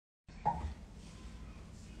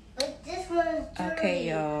Okay,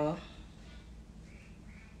 y'all.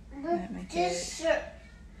 Let me get.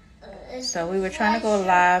 So we were trying to go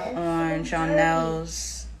live on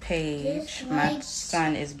Jonelle's page. My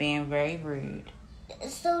son is being very rude.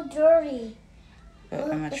 It's so dirty. But I'm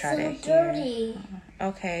gonna try to that dirty. here.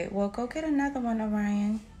 Okay, well go get another one,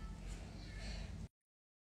 Orion.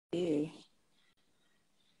 Yeah. Okay.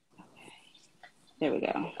 There we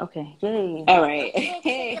go. Okay. Yay. All right.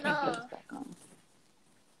 Take it off.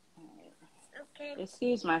 Okay.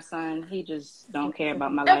 Excuse my son. He just don't care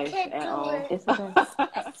about my life at all. It's okay.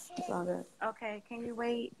 It's all good. Okay, can you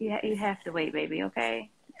wait? You have to wait, baby, okay?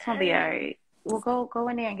 It's gonna be all right. Well, go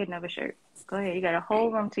in there and get another shirt. Go ahead. You got a whole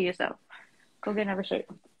room to yourself. Go get another shirt.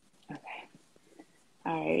 Okay.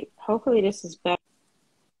 All right. Hopefully this is better.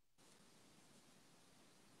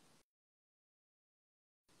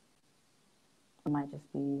 It might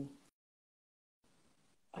just be.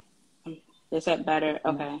 Is that better?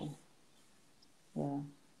 Okay. Yeah.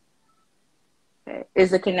 Okay.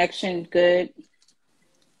 Is the connection good?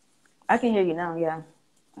 I can hear you now, yeah.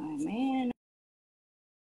 Oh, man.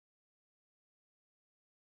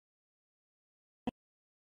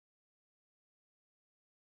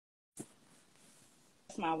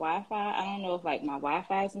 It's my Wi-Fi. I don't know if, like, my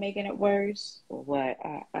Wi-Fi is making it worse or what.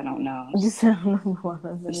 I don't know.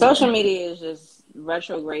 Social media is just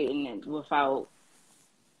retrograding it without...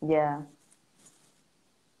 Yeah.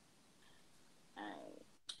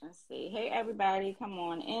 Let's see. Hey, everybody, come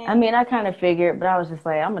on in. I mean, I kind of figured, but I was just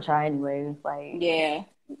like, I'm gonna try anyway. Like, yeah.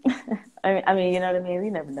 I mean, you know what I mean?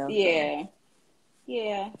 You never know. Yeah. So.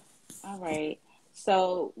 Yeah. All right.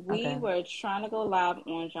 So we were trying to go live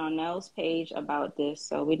on Jonelle's page about this,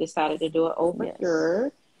 so we decided to do it over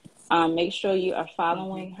here. Make sure you are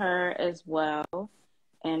following her as well,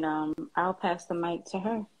 and I'll pass the mic to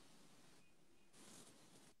her.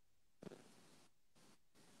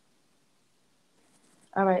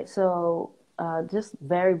 All right, so just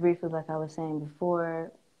very briefly, like I was saying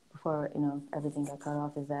before everything got cut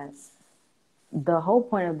off, is that the whole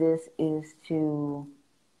point of this is to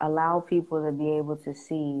allow people to be able to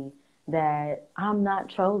see that I'm not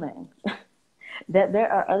trolling, that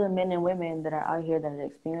there are other men and women that are out here that are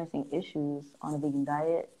experiencing issues on a vegan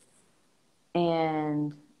diet,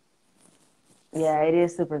 and yeah, it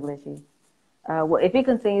is super glitchy. Well, if it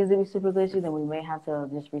continues to be super glitchy, then we may have to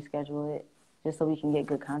just reschedule it, just so we can get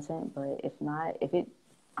good content. But if not, if it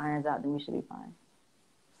irons out, then we should be fine.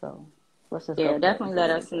 So let's just go. Definitely let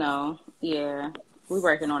us know. Yeah, we're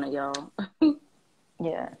working on it, y'all.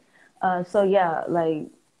 Yeah. So yeah, like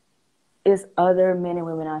it's other men and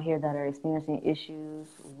women out here that are experiencing issues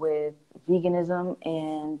with veganism,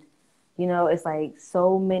 and it's like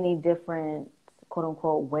so many different quote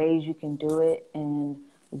unquote ways you can do it, and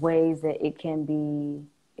ways that it can be.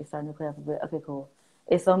 It's starting to clear up a bit. Okay, cool.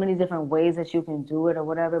 It's so many different ways that you can do it or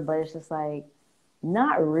whatever, but it's just like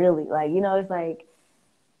not really. Like, it's like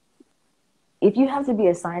if you have to be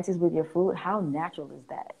a scientist with your food, how natural is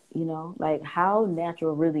that? Like how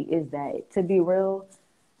natural really is that? To be real,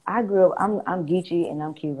 I grew up, I'm Geechee and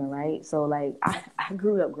I'm Cuban, right? So like I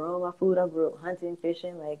grew up growing my food. I grew up hunting,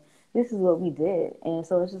 fishing. Like this is what we did. And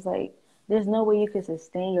so it's just like there's no way you can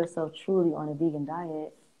sustain yourself truly on a vegan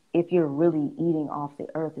diet if you're really eating off the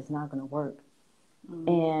earth. It's not going to work.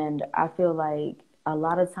 And I feel like a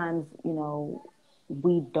lot of times,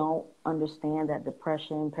 we don't understand that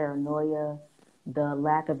depression, paranoia, the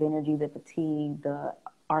lack of energy, the fatigue, the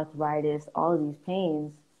arthritis, all of these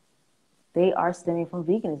pains, they are stemming from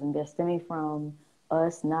veganism. They're stemming from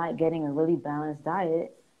us not getting a really balanced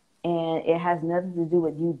diet, and it has nothing to do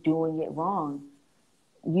with you doing it wrong.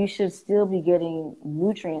 You should still be getting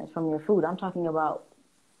nutrients from your food. I'm talking about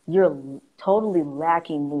you're totally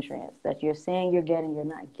lacking nutrients that you're saying you're getting, you're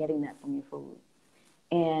not getting that from your food.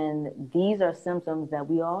 And these are symptoms that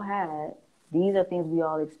we all had. These are things we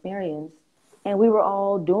all experienced. And we were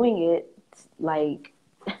all doing it like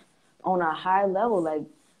on a high level. Like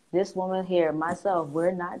this woman here, myself,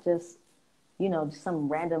 we're not just, some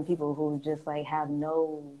random people who just like have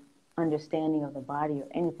no understanding of the body or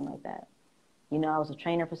anything like that. I was a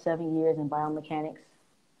trainer for 7 years in biomechanics.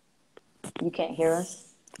 You can't hear us?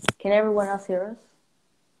 Can everyone else hear us?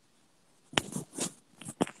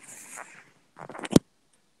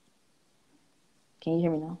 Can you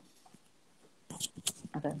hear me now?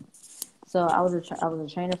 Okay. So I was a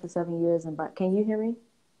trainer for 7 years, can you hear me?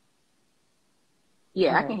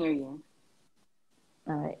 Yeah, okay. I can hear you.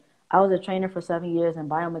 All right. I was a trainer for 7 years in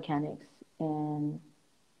biomechanics, and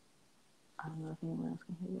I don't know if anyone else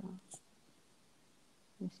can hear y'all.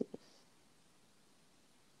 Let me see this.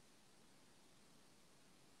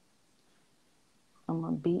 I'm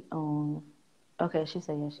gonna beat on. Okay, she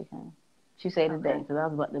said yes, she can. She said today, because I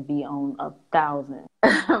was about to be on 1,000.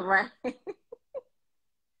 Right.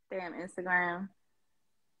 Damn, Instagram.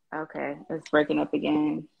 Okay, it's breaking up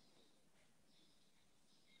again.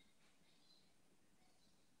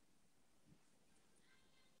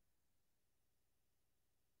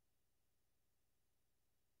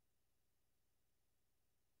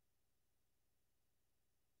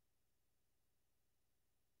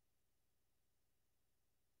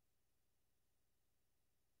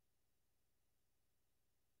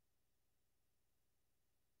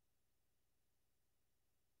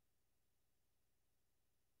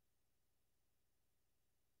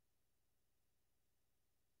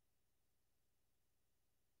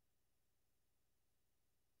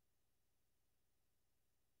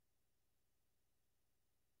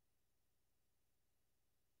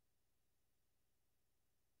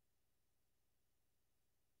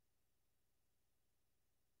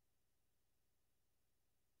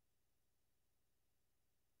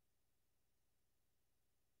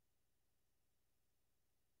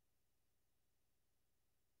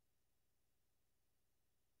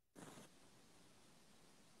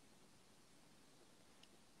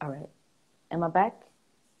 All right. Am I back?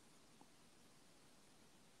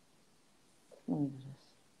 Let me do this.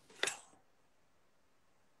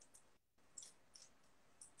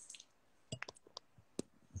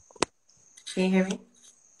 Can you hear me?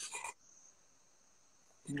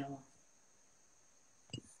 No.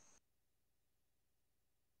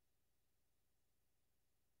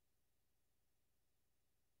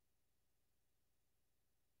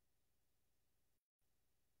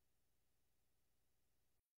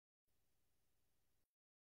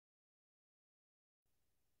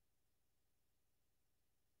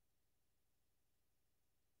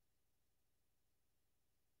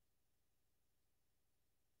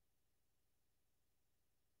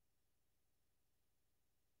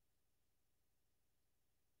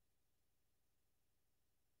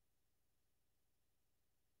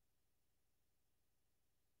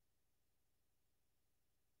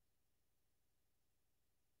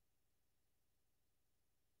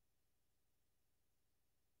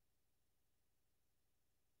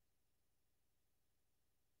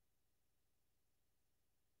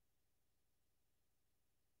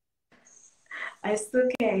 I still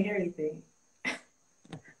can't hear anything.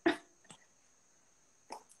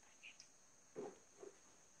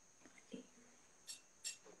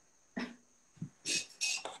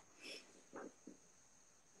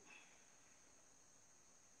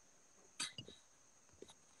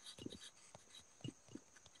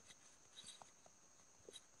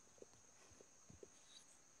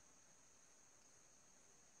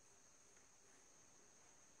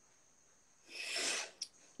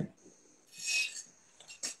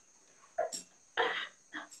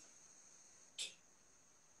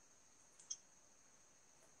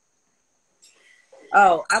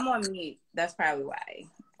 Oh, I'm on mute. That's probably why.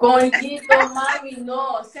 Coñito, mami,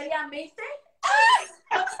 no. Seriamente?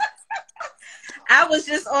 I was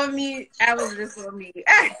just on mute.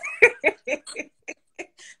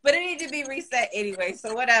 But it needed to be reset anyway,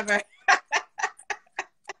 so whatever.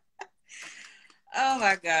 Oh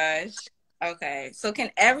my gosh. Okay. So can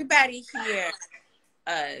everybody hear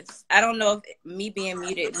us? I don't know if me being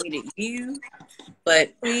muted you,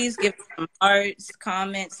 but please give us some hearts,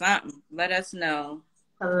 comments, something. Let us know.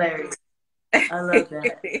 Hilarious. I love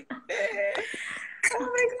that. Oh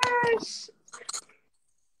my gosh.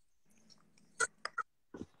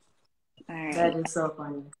 All right. That is so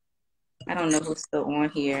funny. I don't know who's still on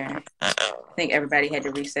here. I think everybody had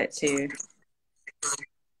to reset too.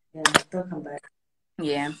 Yeah, they'll come back.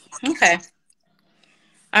 Yeah. Okay.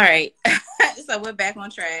 All right. So we're back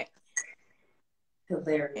on track.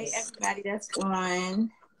 Hilarious. Hey, everybody that's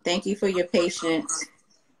on. Thank you for your patience.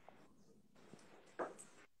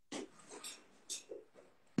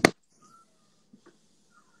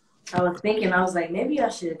 I was thinking, I was like, maybe I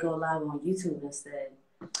should go live on YouTube instead.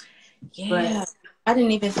 Yeah. But I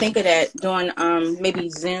didn't even think of that. Doing maybe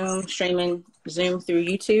streaming Zoom through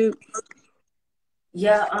YouTube.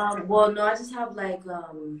 yeah, well no, I just have like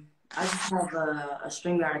I just have a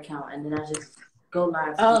StreamYard account and then I just go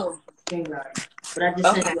live through StreamYard. But I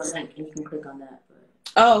just sent you a link and you can click on that. But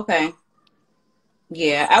Oh, okay.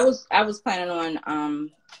 Yeah, I was planning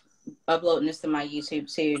on uploading this to my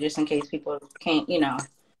YouTube too, just in case people can't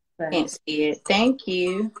see it. Thank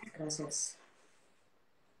you. Gracias.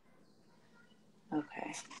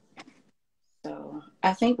 Okay. So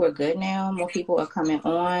I think we're good now. More people are coming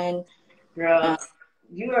on. Girl,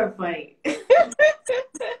 you are funny.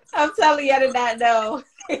 I'm telling you, I did not know.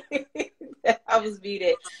 I was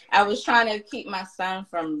muted. I was trying to keep my son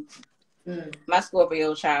from My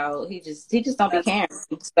Scorpio child, he just don't be caring.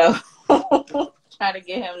 So try to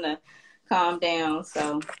get him to calm down.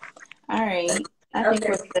 So all right, I think Okay.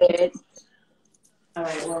 we're good. All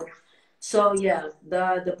right. Well, so yeah,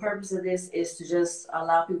 the purpose of this is to just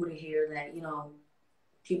allow people to hear that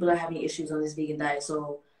people are having issues on this vegan diet.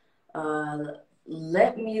 So uh,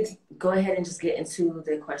 let me go ahead and just get into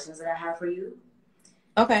the questions that I have for you.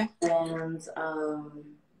 Okay. And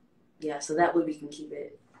yeah, so that way we can keep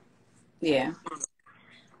it. Yeah.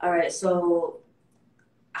 All right. So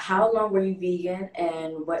how long were you vegan,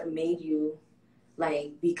 and what made you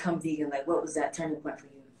like become vegan? Like, what was that turning point for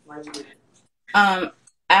you? Why did you do it?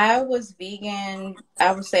 I was vegan.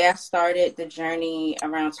 I would say I started the journey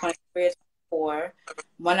around 23 or 24.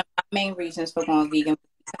 One of my main reasons for going vegan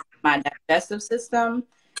was my digestive system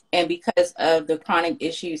and because of the chronic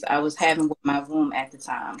issues I was having with my womb at the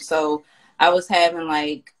time. So I was having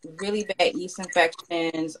like really bad yeast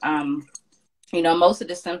infections. Most of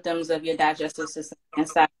the symptoms of your digestive system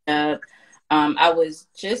inside up. I was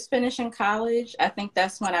just finishing college. I think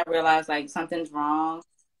that's when I realized like something's wrong.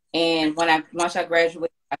 And once I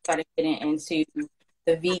graduated, I started getting into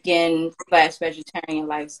the vegan slash vegetarian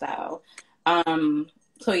lifestyle.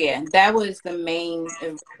 So yeah, that was the main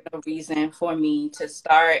original reason for me to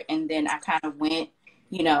start. And then I kind of went,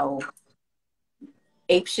 you know,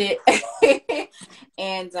 ape shit.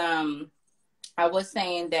 And I was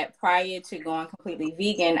saying that prior to going completely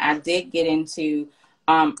vegan, I did get into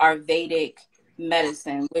Ayurvedic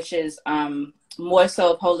medicine, which is more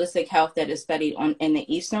so of holistic health that is studied in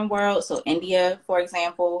the Eastern world. So India, for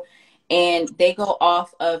example, and they go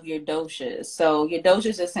off of your doshas. So your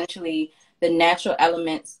doshas essentially the natural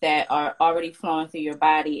elements that are already flowing through your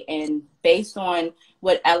body, and based on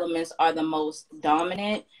what elements are the most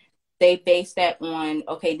dominant, they based that on,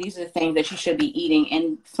 okay, these are the things that you should be eating.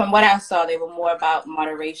 And from what I saw, they were more about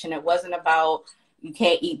moderation. It wasn't about you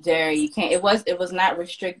can't eat dairy, you can't. It was not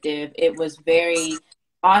restrictive. It was very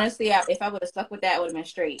honestly. If I would have stuck with that, I would have been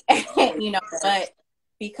straight, But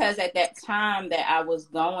because at that time that I was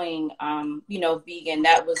going, vegan,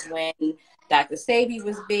 that was when Dr. Sebi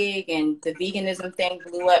was big and the veganism thing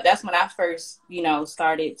blew up. That's when I first,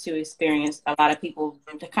 started to experience a lot of people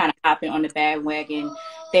to kind of hopping on the bandwagon,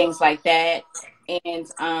 things like that.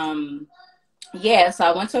 And yeah, so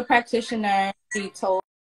I went to a practitioner. She told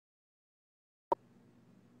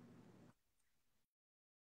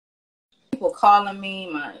people calling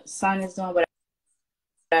me, my son is doing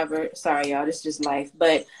whatever. Sorry, y'all, this is just life.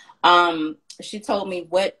 But she told me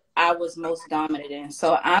what I was most dominant in.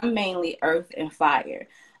 So I'm mainly earth and fire.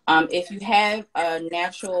 If you have a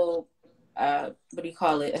natural, what do you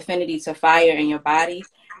call it, affinity to fire in your body,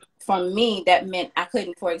 for me, that meant I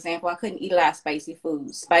couldn't, for example, I couldn't eat a lot of spicy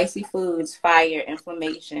foods. Spicy foods, fire,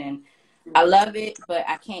 inflammation. I love it, but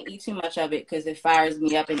I can't eat too much of it because it fires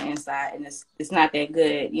me up in the inside, and it's not that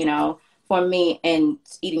good, for me, and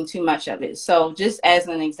eating too much of it. So, just as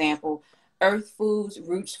an example, earth foods,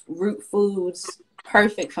 root foods,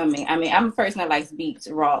 perfect for me. I mean, I'm a person that likes beets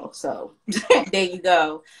raw, so there you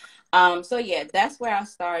go. So yeah, that's where I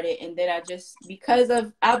started. And then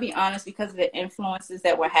I'll be honest, because of the influences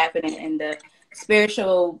that were happening in the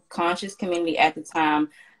spiritual conscious community at the time,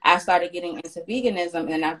 I started getting into veganism,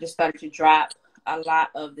 and I just started to drop a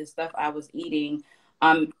lot of the stuff I was eating.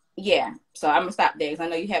 Yeah, so I'm gonna stop there because I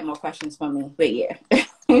know you have more questions for me, but yeah.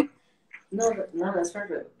 No, no, that's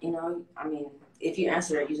perfect. I mean, if you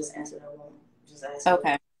answer it, you just answer it. I won't just ask you.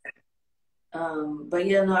 Okay. But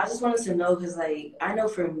yeah, no, I just wanted to know because, like, I know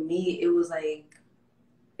for me, it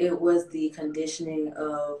was the conditioning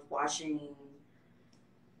of watching,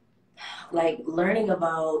 like, learning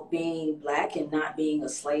about being black and not being a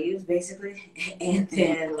slave, basically, and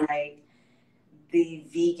then like the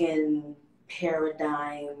vegan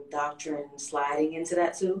paradigm doctrine sliding into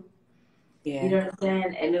that too. You Yeah. know what I'm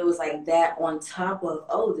saying? And it was like that on top of,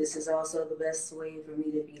 oh, this is also the best way for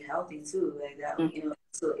me to be healthy too. Like that,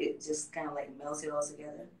 so it just kind of like melted all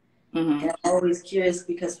together. Mm-hmm. And I'm always curious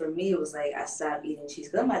because for me, it was like I stopped eating cheese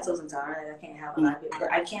because I'm lactose intolerant. Like I can't have a lot of it,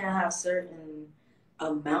 but I can't have certain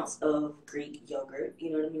amounts of Greek yogurt.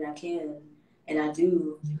 You know what I mean? I can, and I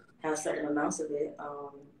do have certain amounts of it.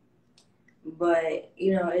 But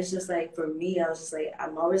it's just like for me, I was just like,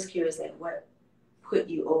 I'm always curious, like what put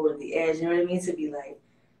you over the edge? You know what I mean? To be like,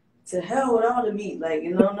 to hell with all the meat, like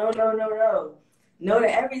no, no, no, no, no, no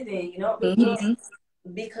to everything. Mm-hmm.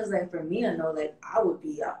 Because like for me, I know like I would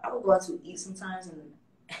go out to eat sometimes, and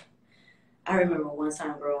I remember one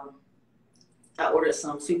time, bro, I ordered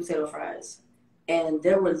some sweet potato fries, and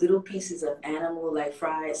there were little pieces of animal like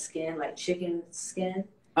fried skin, like chicken skin.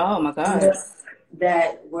 Oh my You know, God.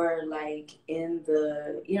 that were like in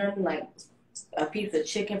the, you know what I mean, like a piece of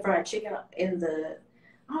chicken, fried chicken in the.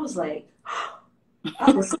 I was like,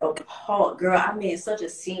 I was so appalled, girl. I made such a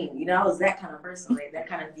scene. You know, I was that kind of person, like that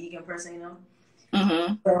kind of vegan person. You know,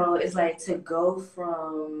 Mm-hmm. so it's like to go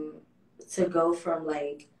from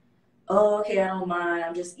like, oh, okay, I don't mind.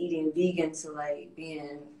 I'm just eating vegan to like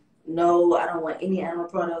being, no, I don't want any animal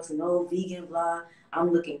products, no vegan, blah.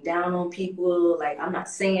 I'm looking down on people. Like, I'm not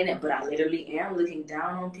saying it, but I literally am looking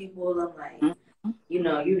down on people. I'm like, Mm-hmm. you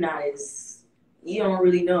know, you're not as, you don't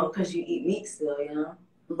really know because you eat meat still, you know?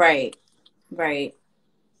 Right. Right.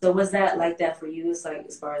 So was that like that for you? It's like,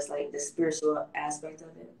 as far as like the spiritual aspect of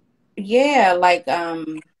it? Yeah, like I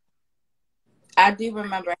do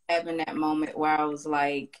remember having that moment where I was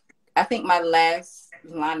like, I think my last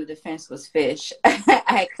line of defense was fish. I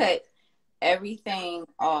had cut everything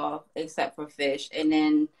off except for fish. And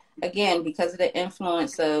then again, because of the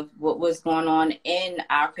influence of what was going on in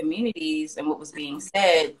our communities and what was being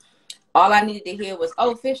said, all I needed to hear was,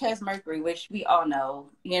 "Oh, fish has mercury," which we all know,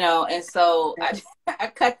 you know. And so I, I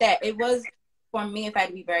cut that. It was for me, if I had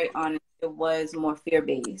to be very honest, it was more fear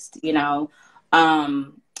based, you know.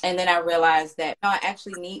 And then I realized that no, I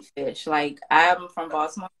actually need fish. Like I'm from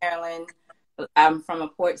Baltimore, Maryland. I'm from a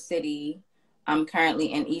port city. I'm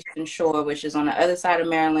currently in Eastern Shore, which is on the other side of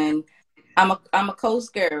Maryland. I'm a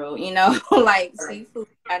coast girl, you know, like seafood.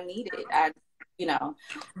 I need it. You know,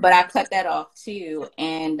 but I cut that off too,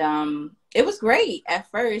 and it was great at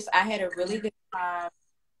first. I had a really good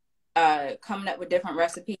time coming up with different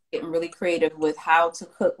recipes, getting really creative with how to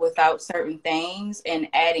cook without certain things and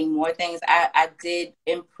adding more things. I did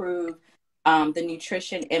improve the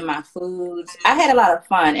nutrition in my foods. I had a lot of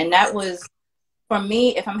fun, and that was for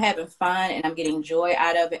me. If I'm having fun and I'm getting joy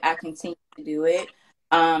out of it, I continue to do it.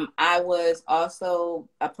 I was also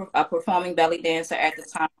a performing belly dancer at the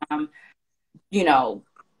time, you know,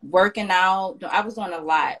 working out. I was doing a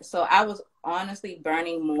lot. So I was honestly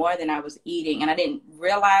burning more than I was eating. And I didn't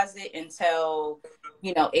realize it until,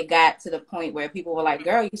 you know, it got to the point where people were like,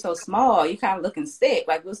 "Girl, you're so small. You kind of looking sick.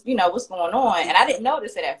 Like, what's going on?" And I didn't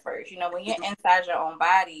notice it at first. You know, when you're inside your own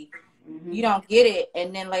body, you don't get it.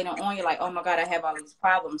 And then later on, you're like, "Oh my God, I have all these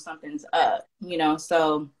problems. Something's up," you know?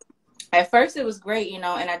 So at first it was great, you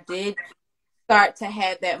know, and I did start to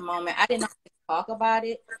have that moment. I didn't talk about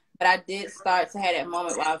it, but I did start to have that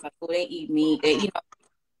moment where I was like, "Oh, they eat meat." They, you know,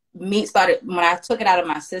 meat started when I took it out of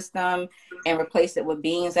my system and replaced it with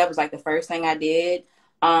beans. That was like the first thing I did.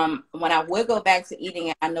 When I would go back to eating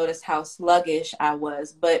it, I noticed how sluggish I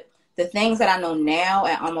was. But the things that I know now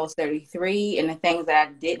at almost 33 and the things that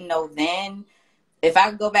I didn't know then, if I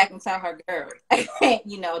could go back and tell her, "Girl,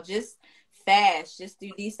 you know, just fast, just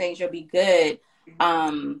do these things, you'll be good."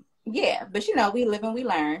 Yeah, but you know, we live and we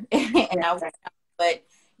learn. And Yeah. but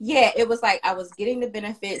yeah, it was like I was getting the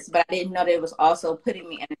benefits, but I didn't know that it was also putting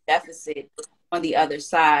me in a deficit on the other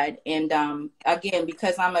side. And again,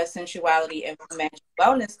 because I'm a sensuality and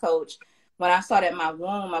wellness coach, when I saw that my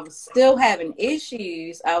womb, I was still having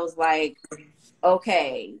issues. I was like,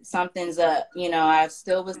 okay, something's up. You know, I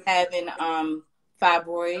still was having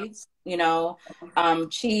fibroids, you know,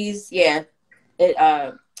 cheese, yeah. It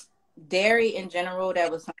dairy in general, that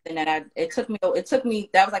was something that it took me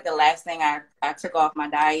that was like the last thing I took off my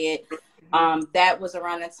diet. That was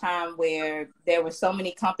around the time where there were so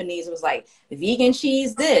many companies. It was like vegan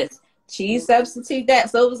cheese this, cheese substitute that.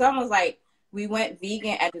 So it was almost like we went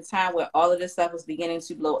vegan at the time where all of this stuff was beginning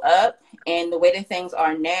to blow up. And the way that things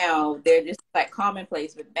are now, they're just like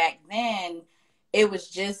commonplace. But back then it was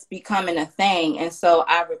just becoming a thing. And so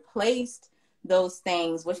I replaced those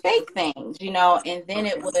things with fake things, you know, and then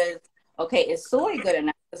it was, okay, is soy good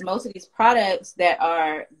enough? Because most of these products that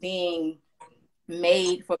are being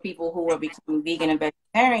made for people who are becoming vegan and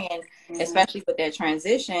vegetarian, especially with their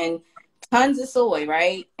transition, tons of soy,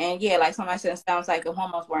 right? And yeah, like somebody said, it sounds like the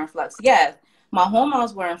hormones were in flux. Yes, my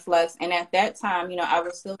hormones were in flux. And at that time, you know, I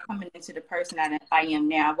was still coming into the person that I am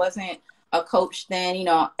now. I wasn't a coach then, you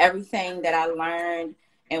know, everything that I learned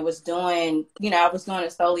and was doing, you know, I was doing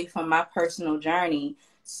it solely from my personal journey.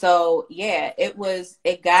 So yeah, it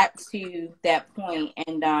got to that point,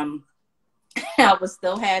 and I was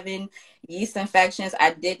still having yeast infections.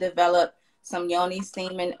 I did develop some yoni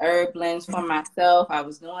steam and herb blends for myself. I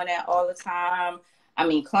was doing that all the time. I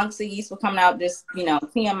mean, clumps of yeast were coming out, just, you know,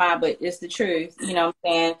 TMI, but it's the truth, you know what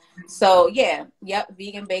I'm saying? So yeah, yep,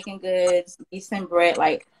 vegan baking goods, yeast and bread,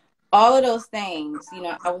 like all of those things, you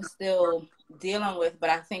know, I was still dealing with, but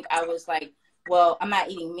I think I was like, well, I'm not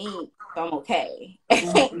eating meat, so I'm okay. You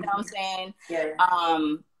know what I'm saying? Yeah.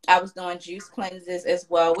 I was doing juice cleanses as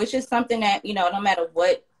well, which is something that, you know, no matter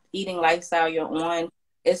what eating lifestyle you're on,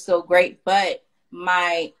 it's so great. But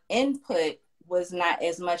my input was not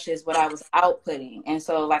as much as what I was outputting. And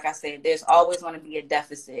so, like I said, there's always going to be a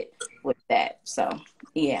deficit with that. So,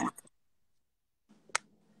 yeah.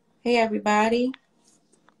 Hey, everybody.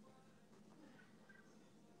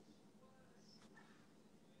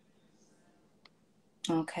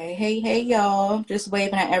 Okay. Hey, y'all. Just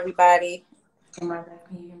waving at everybody. Am I back?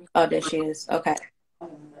 Can you hear me? Oh, there she is. Okay.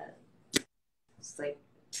 It's like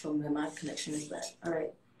showing me my connection is bad. All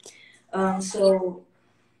right. So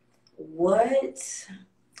what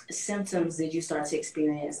symptoms did you start to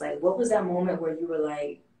experience? Like, what was that moment where you were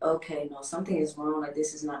like, okay, no, something is wrong. Like,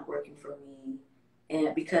 this is not working for me.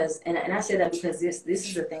 And because, and I say that because this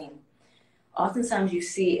is the thing. Oftentimes you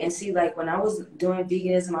see, like when I was doing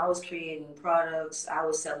veganism, I was creating products, I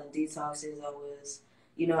was selling detoxes, I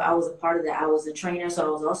was a part of that. I was a trainer, so I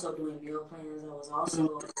was also doing meal plans. I was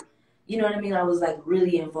also, you know what I mean? I was like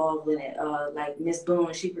really involved with it. Like Miss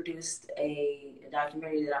Boone, she produced a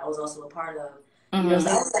documentary that I was also a part of. So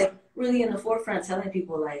I was like really in the forefront telling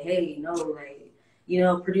people like, hey,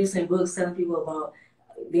 producing books, telling people about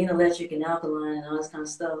being electric and alkaline and all this kind of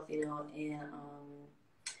stuff, and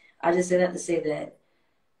I just say that to say that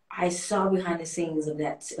I saw behind the scenes of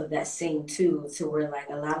that scene too, to where like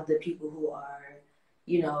a lot of the people who are,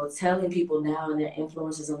 telling people now and their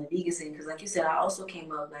influences on the vegan scene, because like you said, I also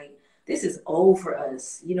came up like this is old for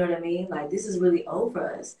us. You know what I mean? Like this is really old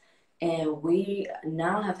for us, and we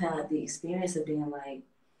now have had the experience of being like,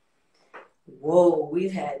 whoa,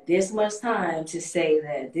 we've had this much time to say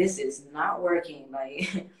that this is not working,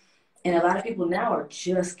 like. And a lot of people now are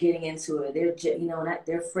just getting into it. They're just, not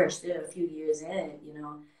they're fresh. They're a few years in,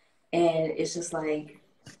 and it's just like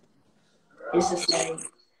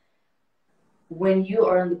when you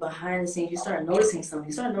are in the behind the scenes, you start noticing something.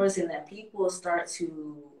 You start noticing that people start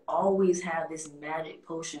to always have this magic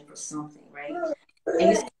potion for something, right?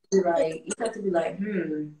 And you start to be like,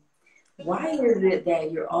 why is it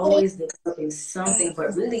that you're always developing something,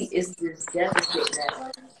 but really it's this deficit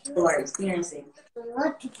that people are experiencing?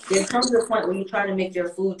 There comes a point where you try to make your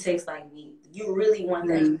food taste like meat. You really want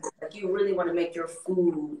that. Like you really want to make your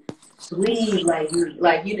food bleed like meat.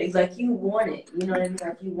 Like you want it. You know what I mean?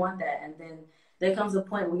 Like you want that. And then there comes a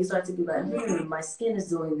point where you start to be like, my skin is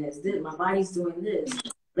doing this. My body's doing this.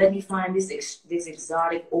 Let me find this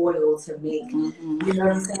exotic oil to make. You know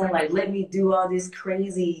what I'm saying? Like let me do all this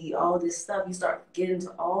crazy, all this stuff. You start getting into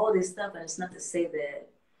all this stuff, and it's not to say that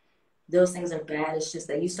those things are bad. It's just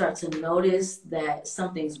that you start to notice that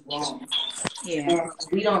something's wrong. Yeah. And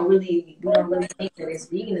we don't really think that it's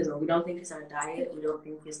veganism. We don't think it's our diet. We don't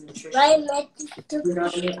think it's nutrition. You know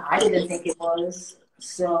what I mean? I didn't think it was.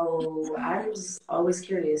 So I was always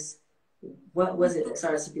curious, what was it that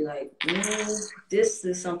started to be like, this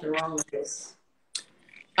is something wrong with this?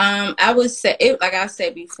 I would say it, like I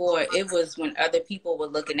said before, it was when other people were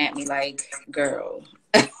looking at me like, girl,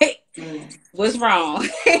 what's wrong?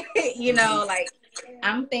 Like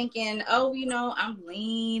I'm thinking, oh, I'm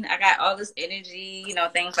lean. I got all this energy,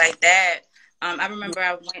 things like that. I remember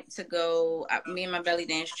I went to go, me and my belly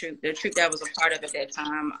dance troupe, the troupe that I was a part of at that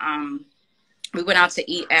time. We went out to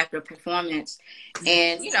eat after a performance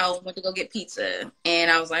and, went to go get pizza. And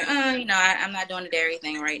I was like, I'm not doing the dairy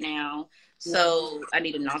thing right now. So I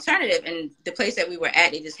need an alternative. And the place that we were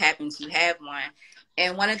at, they just happened to have one.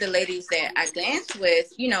 And one of the ladies that I danced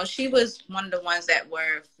with, she was one of the ones that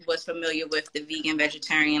was familiar with the vegan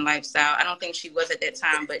vegetarian lifestyle. I don't think she was at that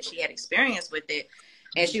time, but she had experience with it.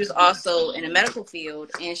 And she was also in the medical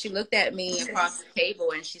field. And she looked at me across the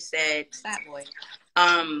table and she said, "Stop, boy.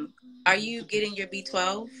 Are you getting your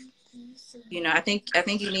B12? I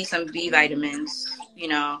think you need some B vitamins,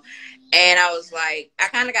 And I was like, I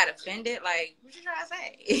kind of got offended, like, what you trying to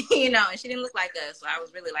say? And she didn't look like us. So I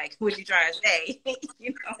was really like, what you trying to say?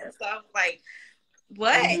 So I was like,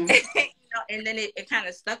 what? And then it kind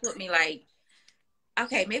of stuck with me like,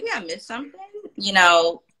 okay, maybe I missed something.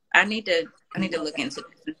 I need to look into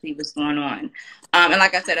this and see what's going on. And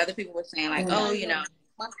like I said, other people were saying like, oh,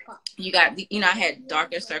 you got, I had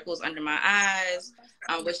darker circles under my eyes,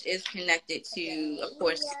 which is connected to, of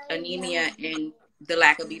course, anemia and the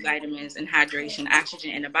lack of B vitamins and hydration,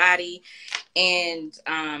 oxygen in the body. And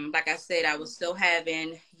like I said, I was still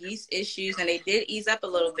having yeast issues, and they did ease up a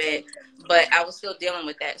little bit, but I was still dealing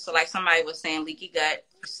with that. So like somebody was saying, leaky gut,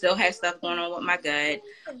 still had stuff going on with my gut.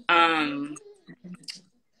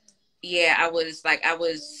 Yeah, I was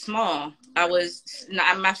small.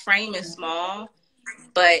 My frame is small,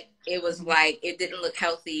 but it was like, it didn't look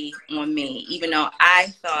healthy on me, even though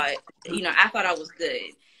I thought I was good.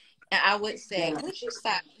 And I would say, would you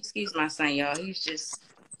stop? Excuse my son, y'all. He's just,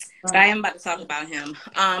 but I am about to talk about him.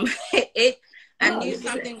 I knew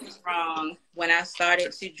something was wrong when I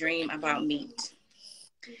started to dream about meat.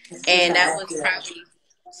 And that was probably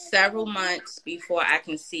several months before I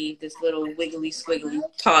conceived this little wiggly squiggly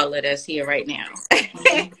toddler that's here right now.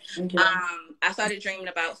 I started dreaming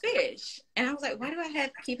about fish, and I was like, why do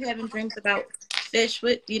I keep having dreams about fish?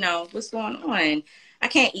 What's going on? I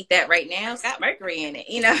can't eat that right now. It's got mercury in it,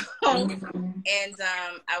 And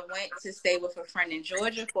I went to stay with a friend in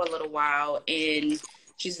Georgia for a little while, and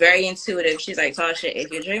she's very intuitive. She's like, Tasha,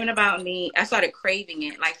 if you're dreaming about meat, I started craving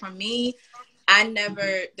it. Like, for me, I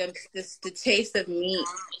never, the taste of meat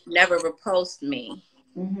never repulsed me.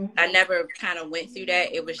 I never kind of went through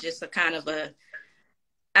that. It was just a kind of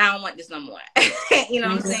I don't want this no more. You know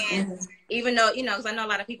what I'm saying? Even though, because I know a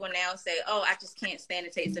lot of people now say, oh, I just can't stand the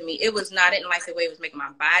taste of meat. It was not, I didn't like the way it was making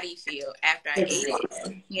my body feel after I ate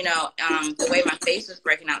it. The way my face was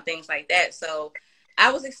breaking out, things like that. So I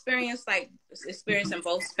was experiencing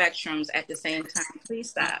both spectrums at the same time. Please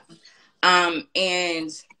stop. And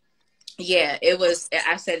yeah, it was,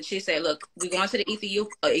 she said, look, we're going to the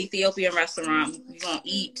Ethiopian restaurant. We're going to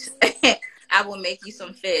eat. I will make you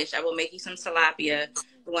some fish. I will make you some tilapia.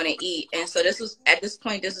 We're going to eat. And so this was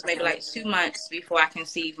maybe like 2 months before I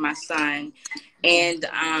conceived my son. And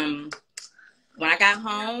when I got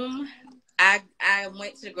home, I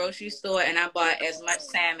went to the grocery store and I bought as much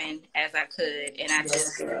salmon as I could. And I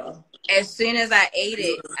just, as soon as I ate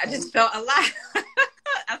it, I just felt alive.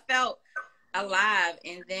 I felt alive.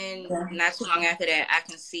 And then not too long after that, I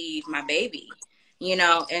conceived my baby.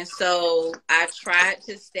 And so I tried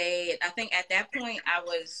to stay. I think at that point I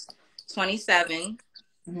was 27.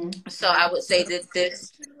 So I would say that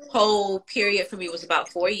this whole period for me was about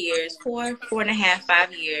 4 years, 4.5,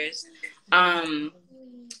 5 years.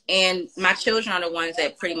 And my children are the ones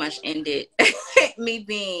that pretty much ended me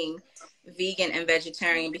being vegan and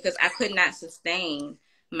vegetarian, because I could not sustain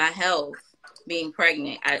my health being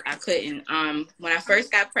pregnant. I couldn't. When I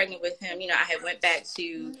first got pregnant with him, I had went back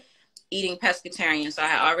to eating pescatarian. So I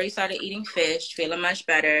had already started eating fish, feeling much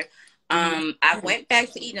better. I went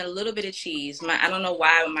back to eating a little bit of cheese. I don't know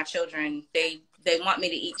why, my children, they want me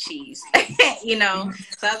to eat cheese, So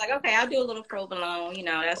I was like, okay, I'll do a little provolone.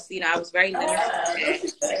 That's, I was very limited.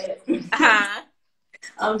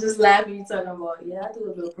 I'm just laughing. You talking about, I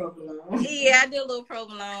do a little provolone. Yeah, I do a little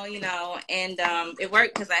provolone, and it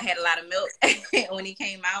worked because I had a lot of milk when he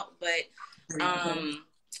came out. But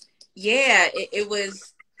it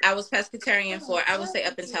was. I was pescatarian for, I would say,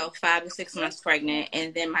 up until 5 to 6 months pregnant.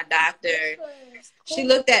 And then my doctor, she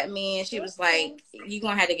looked at me and she was like, you're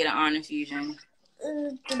going to have to get an iron infusion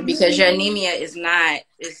because your anemia it's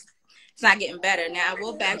not getting better. Now, I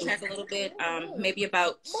will backtrack a little bit. Maybe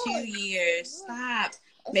about 2 years,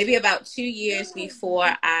 maybe about 2 years before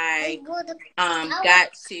I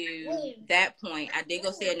got to that point, I did go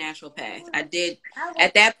see a naturopath.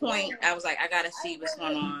 At that point, I was like, I got to see what's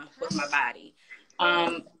going on with my body.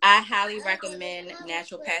 I highly recommend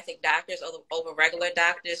naturopathic doctors over regular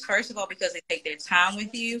doctors. First of all, because they take their time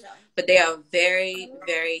with you, but they are very,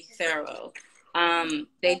 very thorough.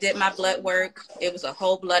 They did my blood work. It was a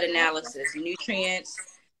whole blood analysis, nutrients,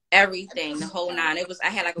 everything, the whole nine. I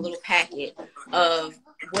had like a little packet of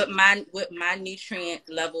what my nutrient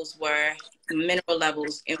levels were, mineral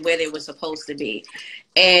levels, and where they were supposed to be.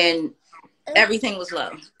 And everything was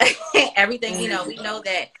low. Everything, we know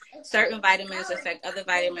that certain vitamins affect other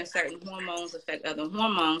vitamins, certain hormones affect other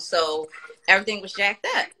hormones. So everything was jacked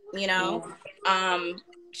up,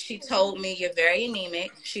 She told me, you're very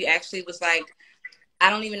anemic. She actually was like,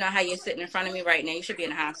 I don't even know how you're sitting in front of me right now. You should be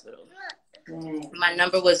in the hospital. My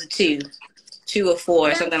number was a 2 or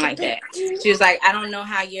 4, something like that. She was like, I don't know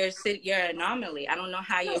how you're an anomaly. I don't know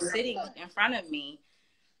how you're sitting in front of me.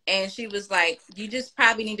 And she was like, you just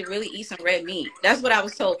probably need to really eat some red meat. That's what I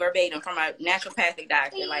was told verbatim from a naturopathic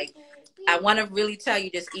doctor. Like, I want to really tell you,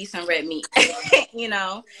 just eat some red meat,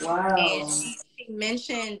 Wow. And she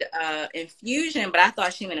mentioned infusion, but I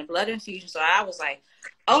thought she meant a blood infusion. So I was like,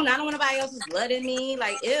 oh, no, I don't want nobody else's blood in me.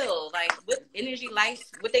 Like, ew. Like, what energy, life,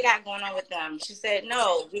 what they got going on with them? She said,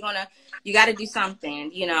 no, you got to do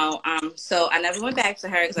something, So I never went back to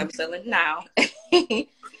her because I was still in denial.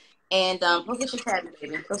 And go get your tablet,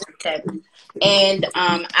 baby. Go get your tablet. And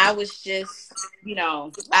I was just,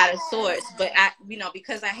 out of sorts. But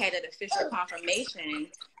because I had an official confirmation.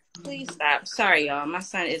 Please stop. Sorry, y'all. My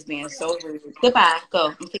son is being so rude. Goodbye. Go.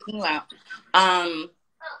 I'm kicking you out. I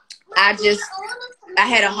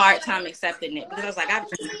had a hard time accepting it because I was like,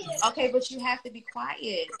 okay, but you have to be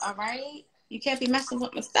quiet. All right. You can't be messing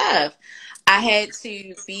with my stuff. I had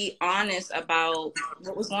to be honest about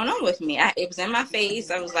what was going on with me. It was in my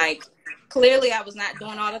face. I was like, clearly I was not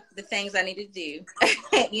doing all of the things I needed to do.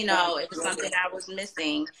 You know, it was something I was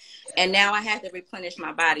missing. And now I had to replenish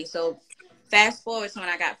my body. So fast forward to when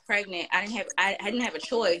I got pregnant, I didn't have a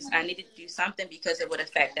choice. I needed to do something because it would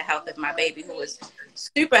affect the health of my baby, who was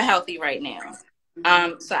super healthy right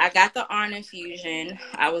now. So I got the iron infusion.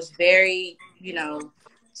 I was very, you know,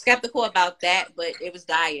 skeptical about that, but it was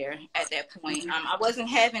dire at that point. I wasn't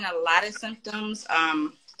having a lot of symptoms.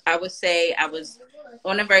 I would say I was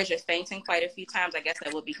on the verge of fainting quite a few times. I guess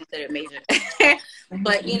that would be considered major.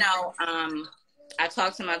 But, you know, I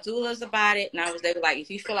talked to my doulas about it, and they were like, if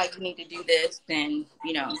you feel like you need to do this, then,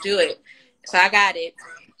 you know, do it. So I got it.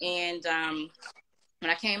 And when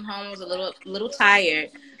I came home, I was a little tired,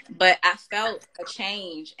 but I felt a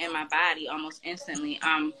change in my body almost instantly.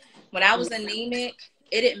 When I was anemic,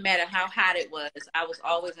 it didn't matter how hot it was. I was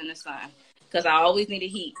always in the sun because I always needed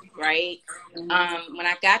heat, right? When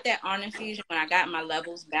I got that iron infusion, when I got my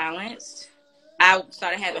levels balanced, I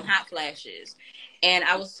started having hot flashes. And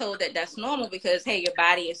I was told that that's normal because, hey, your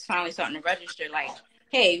body is finally starting to register like,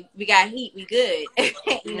 hey, we got heat, we good.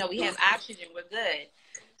 You know, we have oxygen, we're good.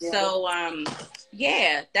 Yeah. So,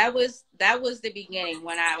 yeah, that was the beginning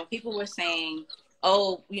when people were saying,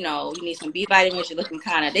 oh, you know, you need some B vitamins, you're looking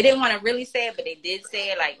kind of, they didn't want to really say it, but they did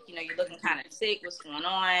say it, like, you know, you're looking kind of sick, what's going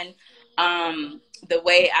on? The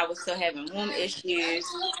way I was still having womb issues.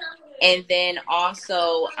 And then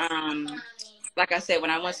also, like I said,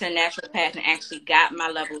 when I went to the naturopath and actually got my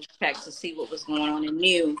levels checked to see what was going on and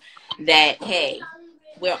knew that, hey,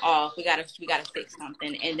 we're off, we gotta fix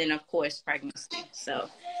something. And then of course pregnancy. So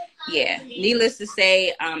yeah, needless to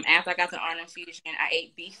say, after I got the iron infusion, I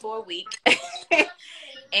ate beef for a week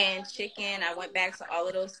and chicken. I went back to all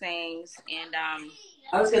of those things. And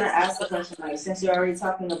I was gonna ask the question, like, since you're already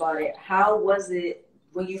talking about it, how was it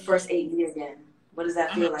when you first ate meat again? What does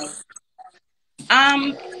that feel like?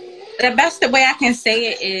 The best way I can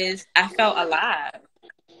say it is I felt alive.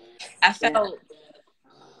 I felt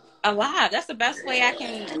alive. That's the best way I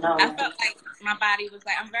can. I felt like my body was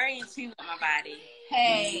like, I'm very in tune with my body.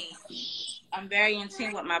 Hey, I'm very in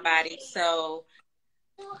tune with my body. So,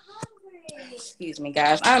 excuse me,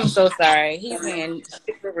 guys. I'm so sorry. He's being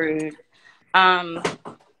super rude. I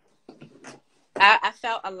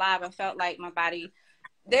felt alive. I felt like my body.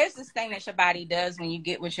 There's this thing that your body does when you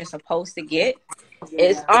get what you're supposed to get.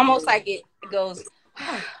 It's almost like it goes,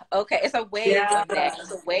 okay. It's a wave of that.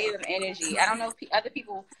 It's a wave of energy. I don't know if other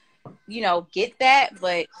people, you know, get that,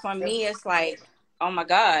 but for me, it's like, oh my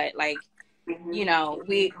God, like, you know,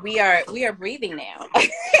 we are breathing now.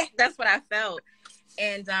 That's what I felt.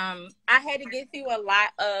 And I had to get through a lot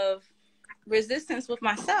of resistance with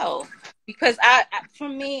myself because for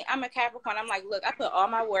me, I'm a Capricorn. I'm like, look, I put all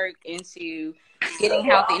my work into getting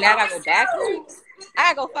healthy. Now I gotta go backwards.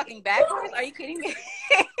 I gotta go fucking backwards. Are you kidding me?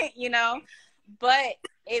 You know, but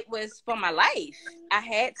it was for my life. I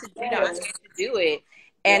had to, you know, I had to do it.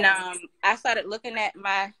 And I started looking at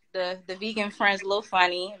the vegan friends a little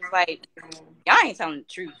funny. It was like, y'all ain't telling the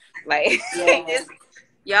truth. Like,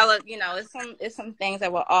 y'all are, you know, it's some things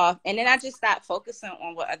that were off. And then I just stopped focusing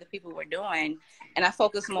on what other people were doing. And I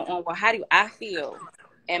focused more on, well, how do I feel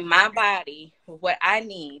in my body, what I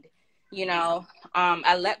need, you know?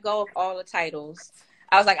 I let go of all the titles.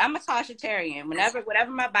 I was like, I'm a Tashatarian.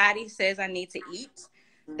 Whatever my body says I need to eat,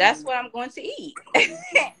 that's what I'm going to eat.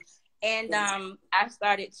 And I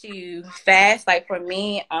started to fast. Like for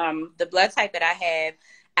me, the blood type that I have,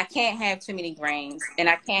 I can't have too many grains and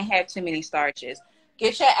I can't have too many starches.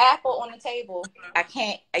 Get your apple on the table. I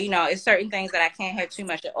can't, you know, it's certain things that I can't have too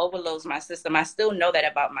much. It overloads my system. I still know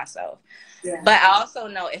that about myself. Yeah. But I also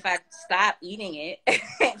know if I stop eating it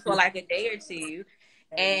for like a day or two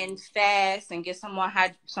and fast and get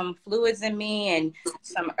some fluids in me and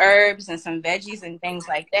some herbs and some veggies and things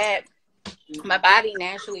like that, my body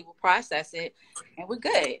naturally will process it and we're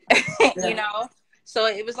good. You know? So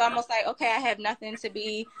it was almost like, okay, I have nothing to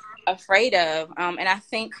be afraid of. And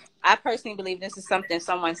I personally believe this is something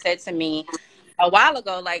someone said to me a while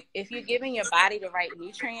ago. Like, if you're giving your body the right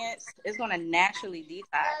nutrients, it's going to naturally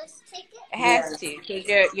detox. It has to, because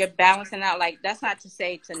you're balancing out. Like, that's not to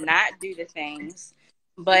say to not do the things,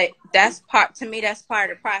 but that's part of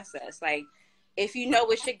the process. Like, if you know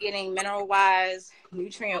what you're getting mineral wise,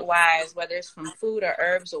 nutrient wise, whether it's from food or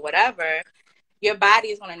herbs or whatever, your body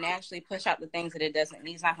is going to naturally push out the things that it doesn't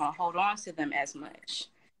need. It's not going to hold on to them as much,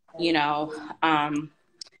 you know?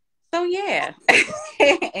 So yeah.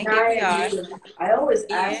 And here we are. I always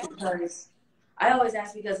ask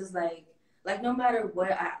because it's like no matter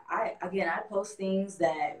what, I post things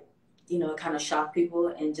that, you know, kind of shock people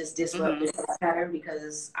and just disrupt their thought pattern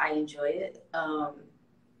because I enjoy it.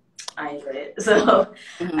 So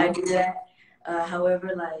I do that.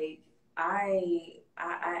 However, like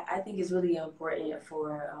I think it's really important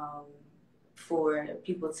for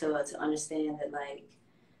people to understand that like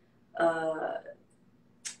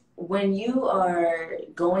when you are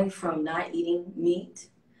going from not eating meat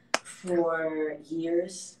for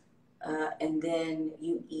years and then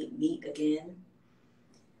you eat meat again,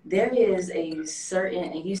 there is a certain,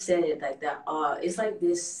 and you said it like that, it's like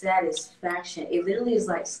this satisfaction. It literally is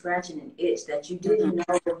like scratching an itch that you didn't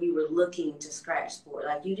know you were looking to scratch for.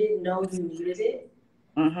 Like you didn't know you needed it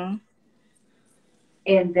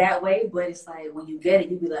in that way, but it's like when you get it,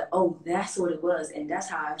 you be like, oh, that's what it was. And that's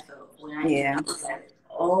how I felt when I ate. I was like,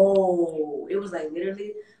 oh, it was like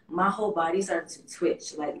literally my whole body started to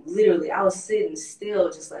twitch. Like literally, I was sitting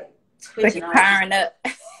still, just like twitching. Like powering up.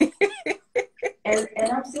 And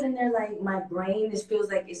I'm sitting there like my brain just feels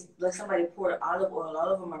like it's like somebody poured olive oil all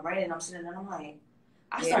over my brain, and I'm sitting there and I'm like,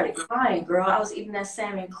 I started crying, girl. I was eating that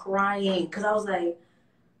salmon crying because I was like,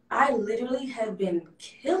 I literally had been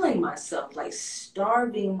killing myself, like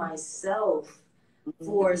starving myself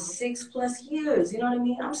for 6+ years. You know what I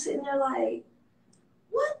mean? I'm sitting there like,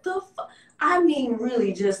 what the fuck? I mean,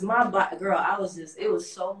 really, just my body, girl. I was just, it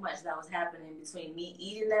was so much that was happening between me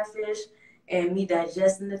eating that fish and me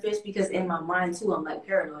digesting the fish because in my mind too, I'm like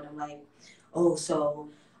paranoid. I'm like, oh, so,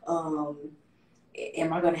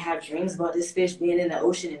 am I gonna have dreams about this fish being in the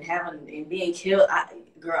ocean and being killed?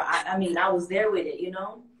 I mean, I was there with it, you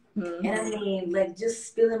know. And I mean, like,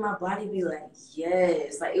 just feeling my body be like,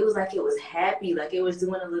 yes. Like, it was happy. Like, it was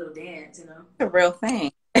doing a little dance, you know? It's a real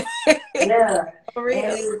thing. Yeah. For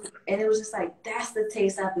real. And it was just like, that's the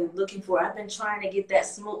taste I've been looking for. I've been trying to get that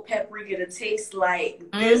smoked paprika to taste like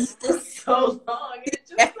this for so long. It's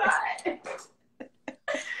just not.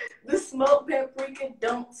 The smoked paprika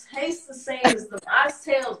don't taste the same as the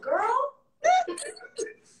oxtails, girl.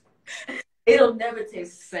 It'll never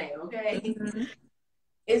taste the same, okay?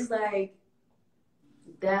 It's like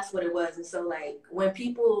that's what it was. And so like when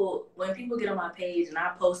people get on my page and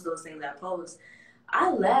I post those things I post,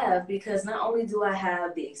 I laugh because not only do I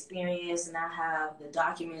have the experience and I have the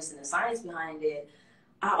documents and the science behind it,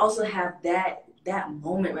 I also have that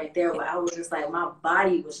moment right there where I was just like, my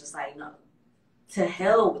body was just like, no, to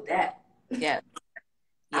hell with that. Yeah.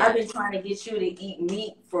 I've been trying to get you to eat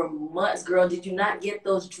meat for months, girl. Did you not get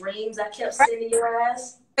those dreams I kept sending your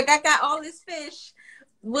ass? Like I got all this fish.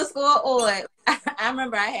 What's going on? I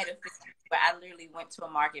remember I had a fish where I literally went to a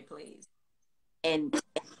marketplace and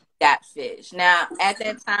got fish. Now, at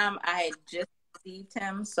that time, I had just received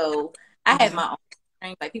him, so I had my own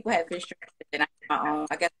strength. Like people had fish strength, and I had my own.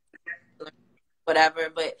 I guess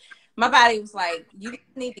whatever. But my body was like, "You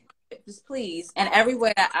need to get this, please." And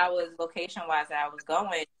everywhere that I was, location-wise, that I was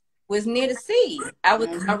going was near the sea. I was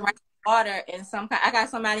around water, and I got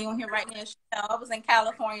somebody on here right now. I was in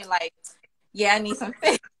California, like. Yeah, I need some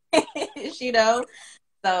fish, you know.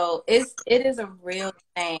 So it is a real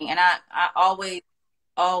thing, and I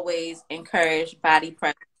always encourage body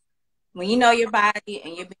prep. When you know your body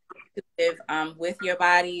and you're being intuitive with your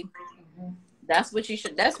body, that's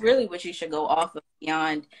really what you should go off of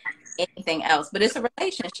beyond anything else. But it's a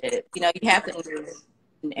relationship, you know. You have to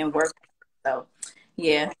and work. So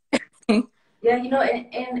yeah. Yeah, you know,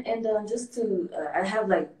 and just to I have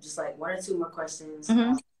just one or two more questions.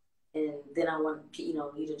 And then I want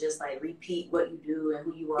you to just like repeat what you do and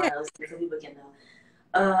who you are, so people can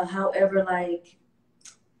know. However, like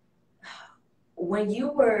when you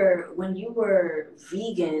were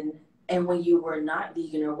vegan and when you were not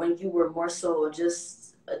vegan, or when you were more so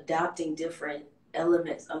just adopting different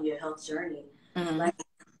elements on your health journey, like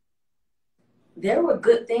there were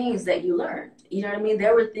good things that you learned. You know what I mean?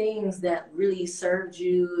 There were things that really served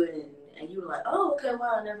you and you were like, oh, okay,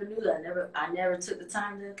 wow, I never knew that. I never took the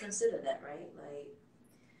time to consider that, right? Like,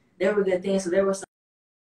 there were good things. So there were some,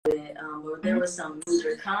 but there were some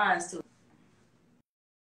major cons to it.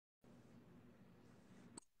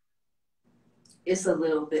 It's a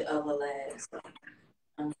little bit of a lag. So.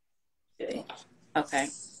 Okay.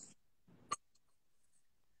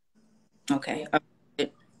 Okay.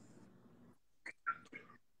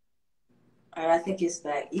 All right, I think it's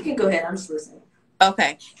back. You can go ahead. I'm just listening.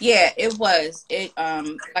 Okay. Yeah, it was. Like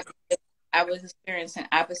I was experiencing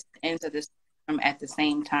opposite ends of the spectrum at the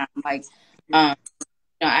same time. Like, I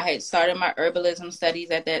had started my herbalism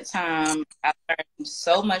studies at that time. I learned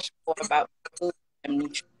so much more about food and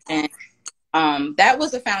nutrition. That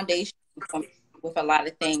was a foundation for me with a lot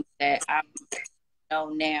of things that I know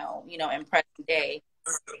now, in present day.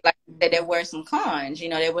 Like I said, there were some cons.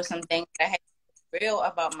 There were some things that I had to be real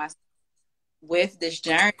about myself with this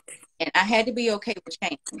journey, and I had to be okay with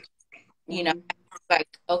change. You know, like,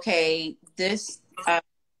 okay, this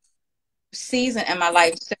season in my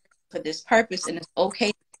life served for this purpose, and it's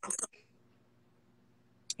okay.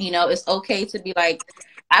 You know, it's okay to be like,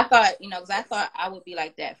 I thought, you know, because I thought I would be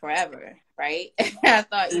like that forever, right? I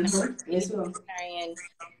thought, you know, vegetarian,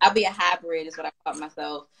 I'll be a hybrid is what I called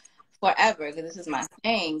myself forever because this is my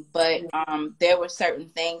thing. But there were certain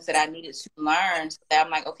things that I needed to learn so that I'm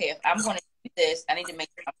like, okay, if I'm going to do this, I need to make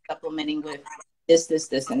sure I'm supplementing with this,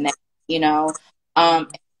 and that, you know.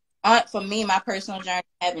 For me, my personal journey,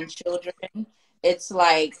 having children, it's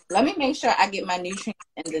like, let me make sure I get my nutrients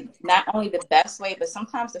in the not only the best way, but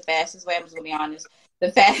sometimes the fastest way. I'm just gonna be honest,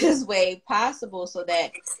 the fastest way possible, so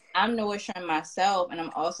that I'm nourishing myself and I'm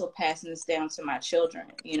also passing this down to my children.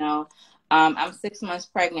 You know, I'm 6 months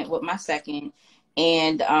pregnant with my second,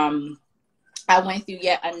 and I went through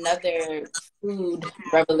yet another food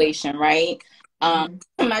revelation. Right,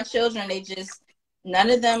 my children, they just none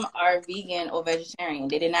of them are vegan or vegetarian.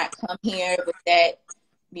 They did not come here with that,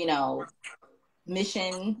 you know,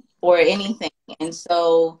 mission or anything. And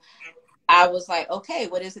so I was like, okay,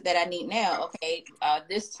 what is it that I need now? Okay,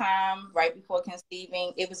 this time right before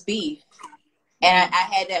conceiving, it was beef. And I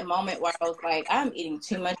had that moment where I was like, I'm eating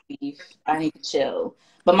too much beef. I need to chill.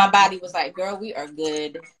 But my body was like, girl, we are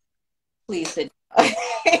good. Please sit down.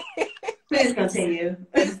 Please continue.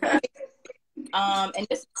 And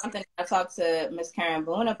this is something I talked to Miss Karen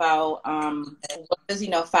Boone about, was, you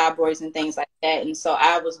know, fibroids and things like that. And so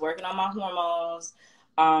I was working on my hormones,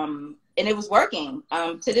 and it was working.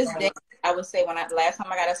 To this day, I would say last time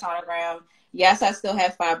I got a sonogram, yes, I still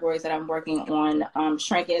have fibroids that I'm working on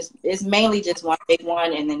shrinking. It's mainly just one big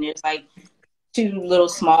one, and then there's like 2 little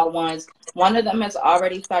small ones. One of them has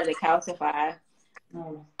already started to calcify.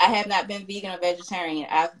 I have not been vegan or vegetarian.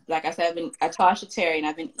 Like I said, I've been a tarsietarian.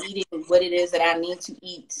 I've been eating what it is that I need to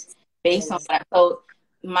eat based on what so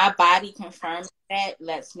my body confirms that,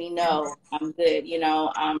 lets me know I'm good. You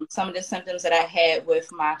know, some of the symptoms that I had with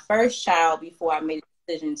my first child before I made a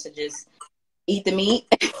decision to just eat the meat,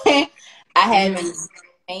 I haven't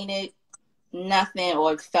fainted, nothing,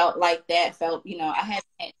 or felt like that. You know, I haven't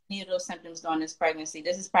had any of those symptoms during this pregnancy.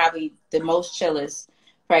 This is probably the most chillest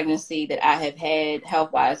pregnancy that I have had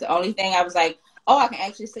health wise. The only thing I was like, oh, I can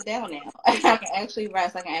actually sit down now. I can actually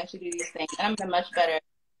rest. I can actually do these things. And I'm in a much better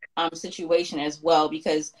situation as well,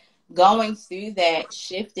 because going through that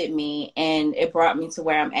shifted me and it brought me to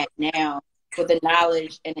where I'm at now with the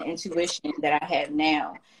knowledge and the intuition that I have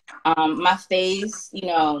now. My face, you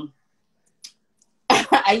know,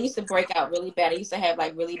 I used to break out really bad. I used to have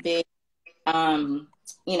like really big,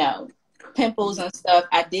 you know, pimples and stuff.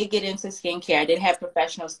 I did get into skincare. I did have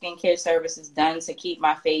professional skincare services done to keep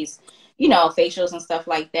my face, you know, facials and stuff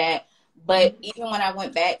like that. But even when I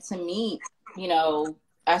went back to meat, you know,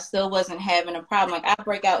 I still wasn't having a problem. Like I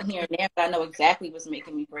break out here and there, but I know exactly what's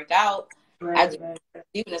making me break out. I just,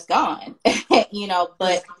 even it's gone, you know,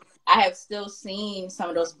 but I have still seen some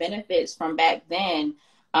of those benefits from back then.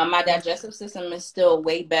 My digestive system is still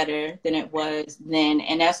way better than it was then.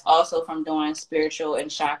 And that's also from doing spiritual and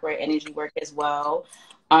chakra energy work as well.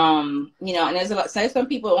 You know, and there's some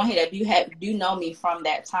people on here that do know me from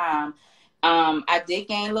that time. I did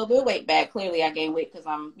gain a little bit of weight back. Clearly I gained weight because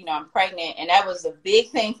I'm pregnant. And that was a big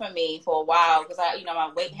thing for me for a while because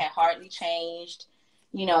my weight had hardly changed,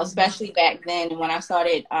 you know, especially back then when I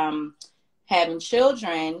started, having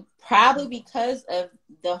children, probably because of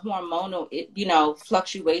the hormonal, you know,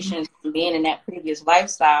 fluctuations from being in that previous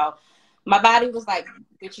lifestyle. My body was like,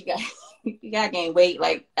 bitch, you got to gain weight.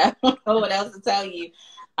 Like, I don't know what else to tell you.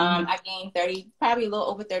 I gained probably a little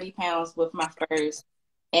over 30 pounds with my first.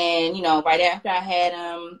 And, you know, right after I had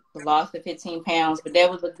lost the 15 pounds, but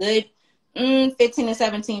there was a good 15 to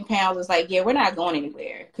 17 pounds. It's like, yeah, we're not going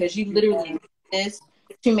anywhere because you literally need this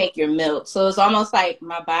to make your milk. So it's almost like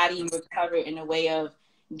my body recovered in a way of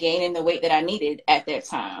gaining the weight that I needed at that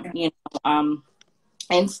time, you know,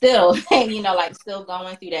 and still, you know, like still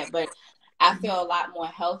going through that, but I feel a lot more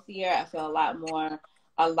healthier. I feel a lot more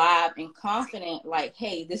alive and confident. Like,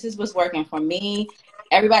 hey, this is what's working for me.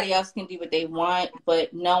 Everybody else can do what they want,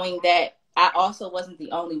 but knowing that I also wasn't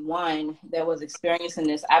the only one that was experiencing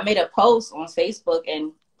this. I made a post on Facebook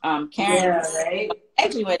and Karen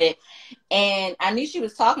actually with it. And I knew she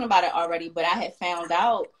was talking about it already, but I had found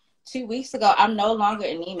out 2 weeks ago I'm no longer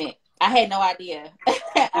anemic. I had no idea.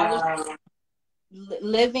 I was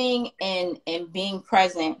living and being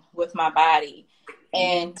present with my body.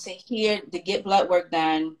 And to get blood work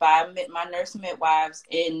done by my nurse midwives,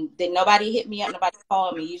 and then nobody hit me up, nobody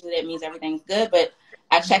called me. Usually that means everything's good, but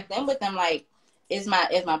I checked in with them like, is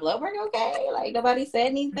my blood work okay? Like, nobody said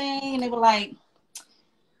anything. And they were like,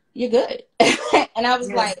 you're good. And I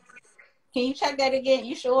was like, can you check that again?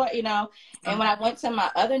 You sure? You know? And when I went to my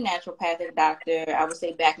other naturopathic doctor, I would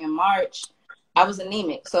say back in March, I was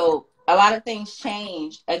anemic. So a lot of things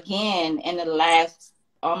changed again in the last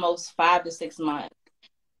almost 5 to 6 months.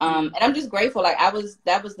 And I'm just grateful. Like,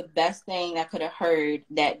 that was the best thing I could have heard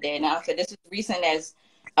that day. Now I said, this is recent as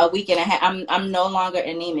a week and a half. I'm no longer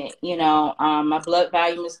anemic. You know, my blood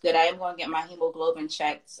volume is good. I am going to get my hemoglobin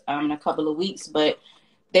checked in a couple of weeks, but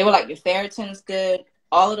they were like, your ferritin's good.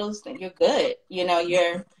 All of those things, you're good. You know,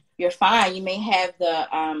 you're fine. You may have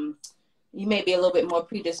you may be a little bit more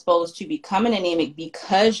predisposed to becoming anemic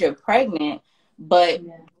because you're pregnant, but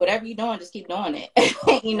whatever you're doing, just keep doing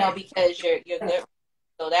it. You know, because you're good.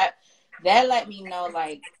 So that let me know,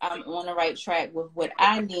 like, I'm on the right track with what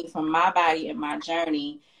I need from my body and my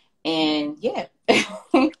journey. And yeah.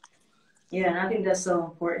 Yeah, and I think that's so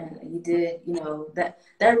important. You did, you know, that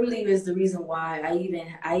really is the reason why I even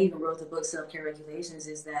wrote the book Self Care Regulations,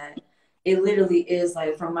 is that it literally is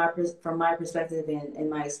like from my perspective and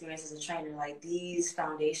my experience as a trainer, like these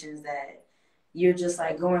foundations that you're just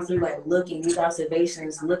like going through, like looking these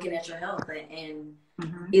observations, looking at your health, and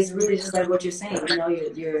it's really just like what you're saying. You know,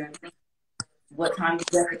 your what time you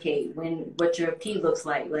defecate, what your pee looks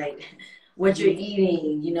like what you're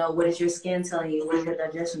eating, you know, what is your skin telling you, what is your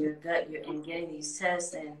digestion, your gut, and getting these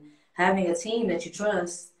tests and having a team that you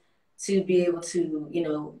trust to be able to, you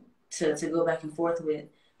know, to go back and forth with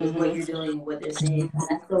what you're doing and what they're saying. And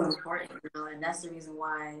that's so important, you know, and that's the reason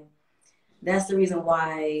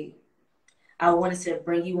why I wanted to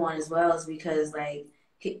bring you on as well, is because like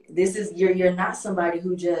this is you're not somebody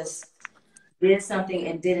who just did something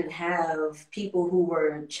and didn't have people who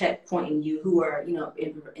were checkpointing you, who are, you know,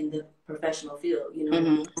 in the professional field, you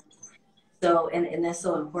know. So and that's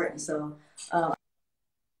so important. So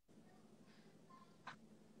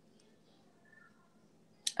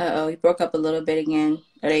You broke up a little bit again.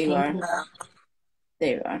 Oh, there you are.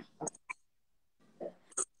 There you are.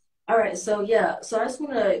 All right, so yeah, so I just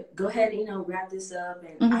want to go ahead and, you know, wrap this up,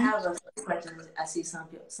 and I have a few questions. I see some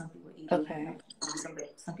people eating. Okay.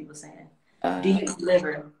 Some people saying, do you eat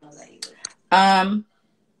liver?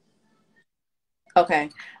 Okay.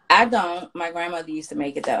 I don't. My grandmother used to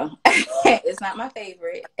make it though. It's not my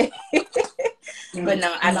favorite. But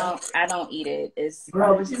no, I don't eat it. It's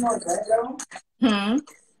bro, but you know what though? Hmm.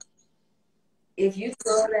 If you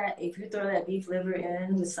throw that beef liver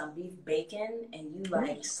in with some beef bacon and you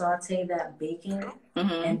like saute that bacon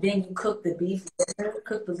and then you cook the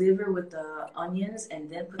liver with the onions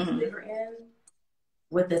and then put the liver in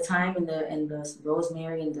with the thyme and the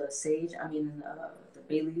rosemary and the sage, the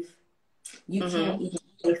bay leaf, you can't even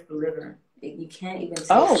taste the liver. You can't even taste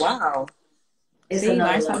it. Oh wow. It's See,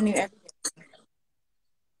 learn something new every day.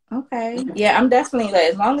 Okay. Yeah, I'm definitely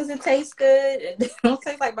like, as long as it tastes good, it don't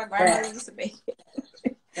taste like my grandmother used to make it.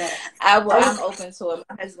 I'm open to it.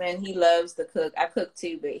 My husband, he loves to cook. I cook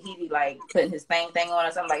too, but he be like putting his thing on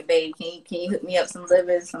us. I'm like, babe, can you hook me up some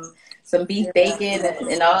liver, some beef bacon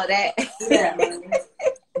and all of that? Yeah,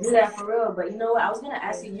 do that for real. But you know what? I was gonna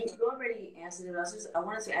ask you. You already answered it. I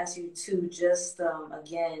wanted to ask you too, just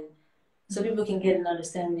again, so people can get an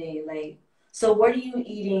understanding. Like, so what are you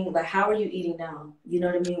eating? Like, how are you eating now? You know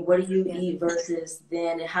what I mean? What do you eat versus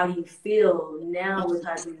then, and how do you feel now with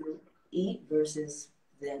how you eat versus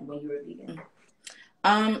then when you were vegan?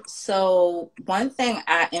 So one thing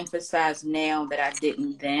I emphasize now that I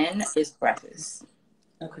didn't then is breakfast.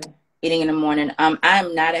 Okay. Eating in the morning.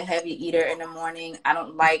 I'm not a heavy eater in the morning. I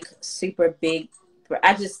don't like super big.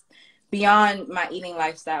 I just, beyond my eating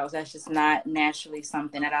lifestyles, that's just not naturally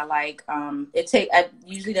something that I like. I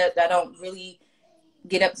usually I don't really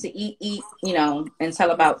get up to eat, you know, until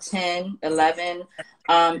about 10, 11.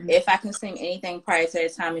 If I consume anything prior to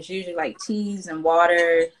that time, it's usually like teas and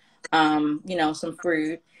water, you know, some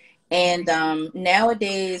fruit. And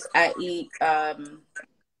nowadays I eat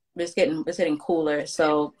it's getting cooler.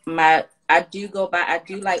 So I do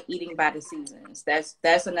like eating by the seasons.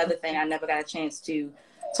 That's another thing I never got a chance to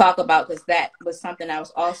talk about, because that was something I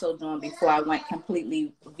was also doing before I went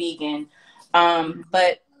completely vegan.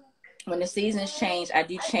 But when the seasons change, I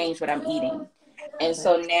do change what I'm eating. And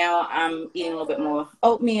so now I'm eating a little bit more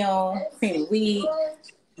oatmeal, creamy wheat.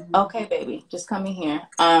 Okay, baby, just come in here.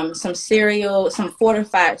 Some cereal, some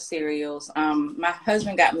fortified cereals. My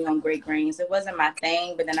husband got me on Great Greens. It wasn't my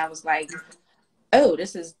thing, but then I was like, oh,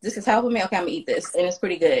 this is helping me. Okay, I'm gonna eat this, and it's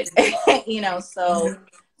pretty good. You know, so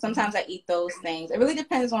sometimes I eat those things. It really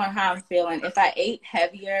depends on how I'm feeling. If I ate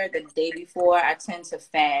heavier the day before, I tend to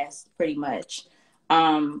fast pretty much.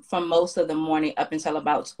 for most of the morning up until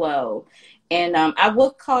about 12. And I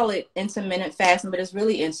would call it intermittent fasting, but it's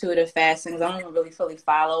really intuitive fasting because I don't really fully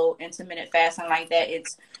follow intermittent fasting like that.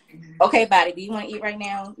 It's, okay, body, do you want to eat right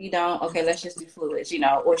now? You don't? Okay, let's just do fluids, you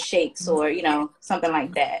know, or shakes or, you know, something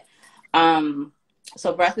like that.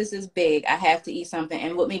 So breakfast is big. I have to eat something.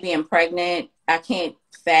 And with me being pregnant, I can't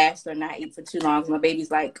fast or not eat for too long. My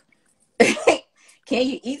baby's like, can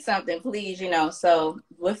you eat something, please? You know, so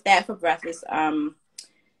with that for breakfast,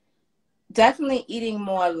 definitely eating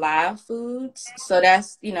more live foods. So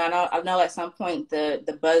that's, you know, I know at some point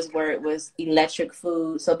the buzzword was electric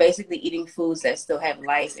food. So basically eating foods that still have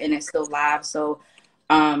life and it's still live. So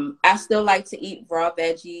I still like to eat raw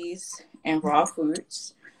veggies and raw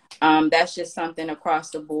fruits. That's just something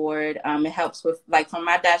across the board. It helps with, like, for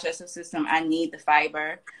my digestive system, I need the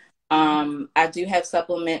fiber. I do have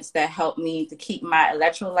supplements that help me to keep my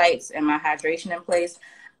electrolytes and my hydration in place.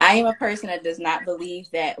 I am a person that does not believe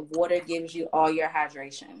that water gives you all your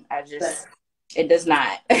hydration. It does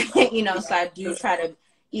not. You know, so I do try to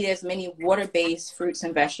eat as many water-based fruits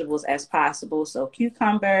and vegetables as possible. So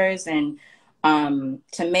cucumbers and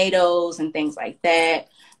tomatoes and things like that.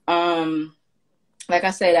 Like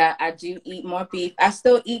I said, I do eat more beef. I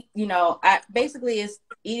still eat, you know, basically it's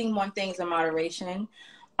eating more things in moderation.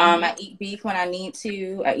 I eat beef when I need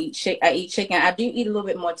to. I eat chicken. I do eat a little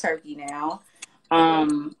bit more turkey now.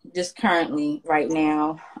 Just currently right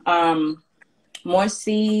now. More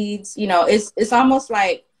seeds, you know, it's almost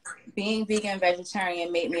like being vegan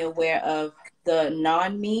vegetarian made me aware of the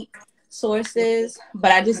non-meat sources,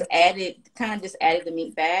 but I just added the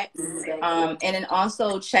meat back. And then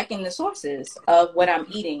also checking the sources of what I'm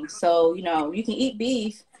eating. So, you know, you can eat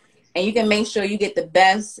beef and you can make sure you get the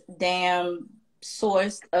best damn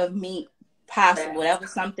source of meat possible. That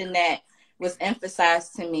was something that was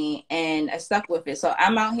emphasized to me and I stuck with it. So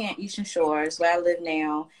I'm out here in Eastern Shores where I live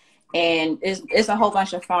now, and it's a whole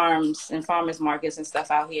bunch of farms and farmers markets and stuff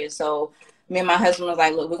out here. So me and my husband was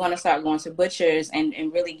like, look, we're going to start going to butchers and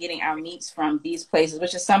really getting our meats from these places,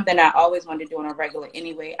 which is something I always wanted to do on a regular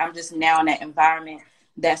anyway. I'm just now in that environment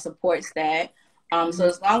that supports that. So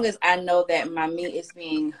as long as I know that my meat is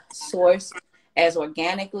being sourced as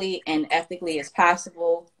organically and ethically as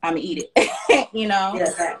possible, I'm gonna eat it. You know?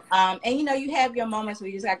 Yeah. And you know, you have your moments where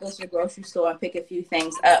you just gotta go to the grocery store and pick a few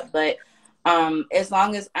things up. But as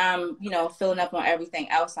long as I'm, you know, filling up on everything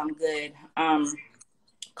else, I'm good.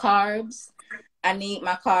 Carbs. I need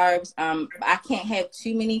my carbs. I can't have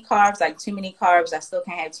too many carbs. Like too many carbs, I still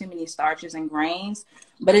can't have too many starches and grains.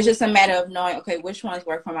 But it's just a matter of knowing, okay, which ones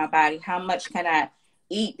work for my body? How much can I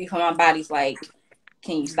eat before my body's like,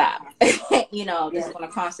 can you stop? You know, this is going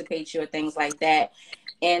to constipate you or things like that.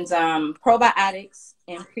 And probiotics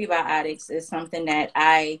and prebiotics is something that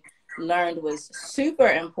I learned was super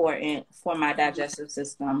important for my digestive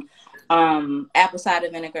system. Apple cider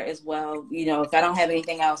vinegar as well. You know, if I don't have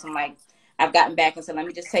anything else, I'm like, I've gotten back and said, let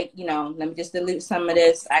me just dilute some of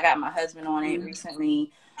this. I got my husband on it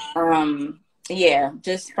recently. Yeah,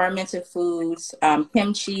 just fermented foods,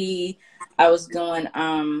 kimchi. I was doing,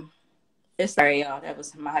 sorry, y'all, that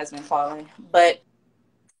was my husband calling. But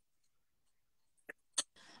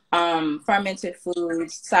fermented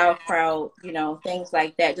foods, sauerkraut, you know, things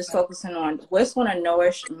like that. Just focusing on what's going to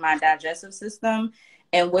nourish my digestive system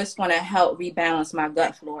and what's going to help rebalance my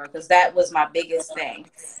gut flora, because that was my biggest thing.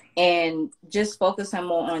 And just focusing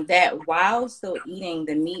more on that while still eating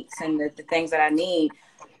the meats and the things that I need.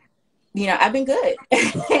 You know, I've been good.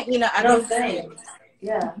 You know, I've been same.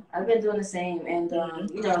 Yeah, I've been doing the same. And,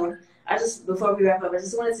 you know, before we wrap up, I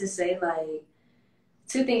just wanted to say, like,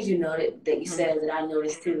 two things you noted that you said that I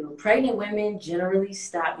noticed too. Pregnant women generally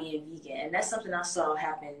stop being vegan, and that's something I saw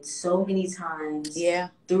happen so many times. Yeah.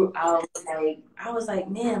 Throughout, like, I was like,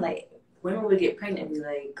 man, like, women would get pregnant and be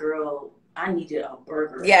like, girl, I needed a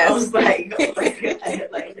burger. Yes. I was like, oh my God,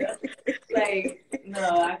 like,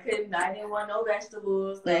 no, I couldn't. I didn't want no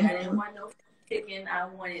vegetables. Like, I didn't want no chicken. I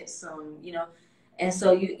wanted some, you know. And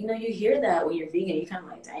so you know, you hear that when you're vegan, you kind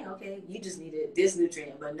of like, dang, okay, you just needed this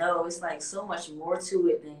nutrient. But no, it's like so much more to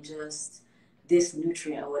it than just this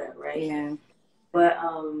nutrient or whatever, right? Yeah.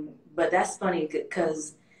 But that's funny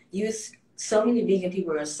because so many vegan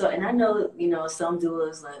people are so, and I know, you know, some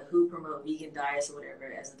doulas like who promote vegan diets or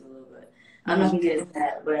whatever as a doula, but I'm not gonna get into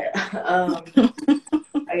that. But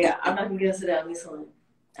yeah, I'm not gonna get into that on this one.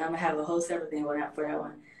 I'm gonna have a whole separate thing for that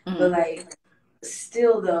one. But like,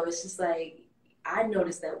 still though, it's just like, I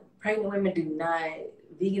noticed that pregnant women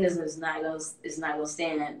veganism is not gonna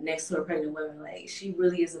stand next to a pregnant woman. Like, she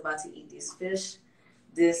really is about to eat this fish,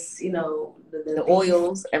 this, you know, the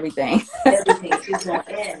oils, everything. Everything. She's gonna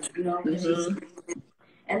end, you know, because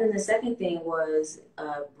And then the second thing was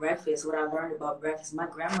breakfast. What I learned about breakfast, my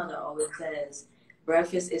grandmother always says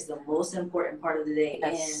breakfast is the most important part of the day.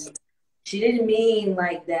 Yes. And she didn't mean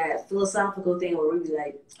like that philosophical thing where we be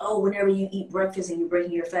like, oh, whenever you eat breakfast and you're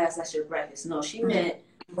breaking your fast, that's your breakfast. No, she meant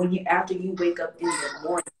when you after you wake up in the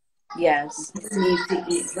morning, Yes. you need to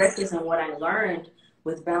eat breakfast. And what I learned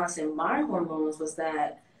with balancing my hormones was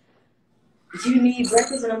that you need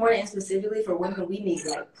breakfast in the morning, and specifically for women, we need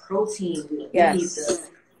like protein. Yes.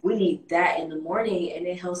 We need that in the morning, and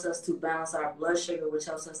it helps us to balance our blood sugar, which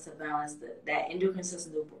helps us to balance that endocrine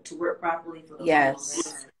system to work properly for those hormones.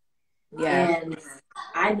 Yes. Yeah. And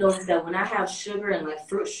I noticed that when I have sugar and like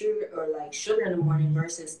fruit sugar or like sugar in the morning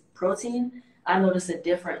versus protein, I notice a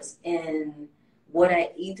difference in what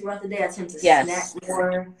I eat throughout the day. I tend to snack Yes.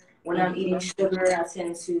 more when I'm eating sugar. I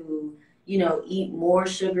tend to, eat more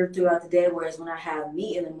sugar throughout the day. Whereas when I have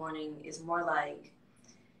meat in the morning, it's more like,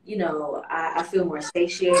 I feel more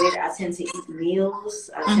satiated. I tend to eat meals.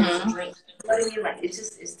 I tend to drink. You know what I mean? Like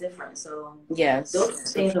it's different. So those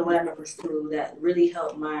Yes. things are what I noticed too that really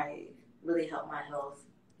help my health.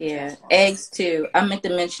 Yeah, eggs too. I meant to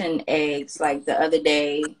mention eggs. Like the other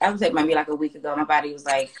day, I would say maybe like a week ago, my body was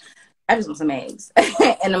like, I just want some eggs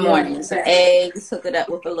in the morning. So eggs, hook it up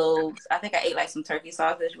with a little. I think I ate like some turkey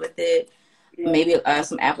sausage with it, maybe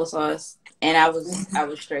some applesauce, and I was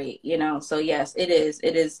straight. So yes, it is.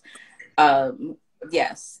 It is. Um,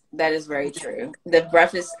 yes, that is very true. The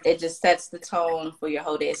breakfast, it just sets the tone for your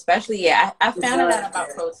whole day. Especially, yeah, I found out about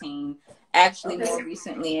protein actually more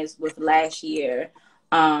recently as with last year.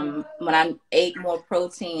 When I ate more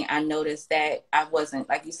protein, I noticed that I wasn't,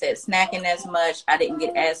 like you said, snacking as much. I didn't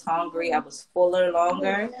get as hungry. I was fuller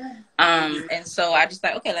longer. And so I just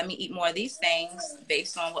like, okay, let me eat more of these things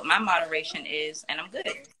based on what my moderation is, and I'm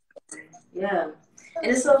good. Yeah.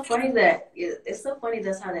 And it's so funny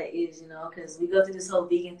that's how that is, because we go through this whole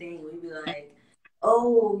vegan thing. We be like,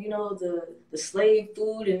 oh, the slave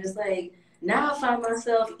food, and it's like now I find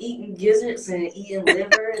myself eating gizzards and eating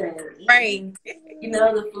liver and Right. eating,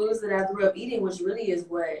 the foods that I grew up eating, which really is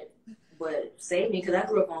what saved me because I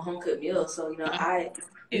grew up on home cooked meals. So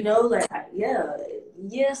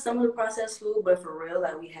yeah, some of the processed food, but for real,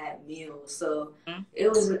 like we had meals. So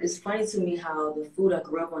it's funny to me how the food I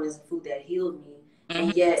grew up on is the food that healed me.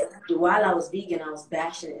 And yet, while I was vegan, I was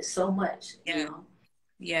bashing it so much,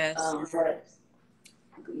 Yes. But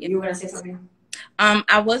you were gonna say something?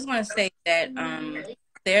 I was gonna say that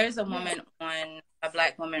there's a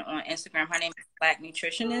black woman on Instagram. Her name is Black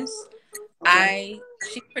Nutritionist.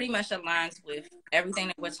 She pretty much aligns with everything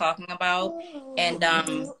that we're talking about. And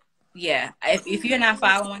yeah, if you're not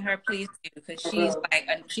following her, please do, because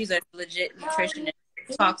she's a legit nutritionist.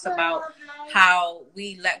 Talks about how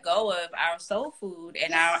we let go of our soul food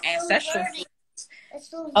and our ancestral food.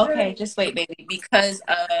 Okay, just wait, baby. Because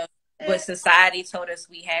of what society told us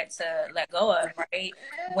we had to let go of, right?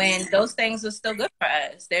 When those things are still good for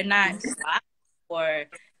us. They're not sloppy or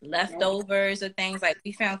leftovers or things. Like,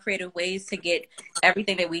 we found creative ways to get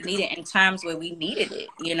everything that we needed in times where we needed it.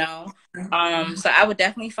 So I would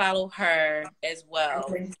definitely follow her as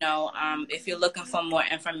well. If you're looking for more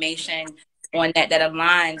information on that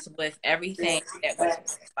aligns with everything that we're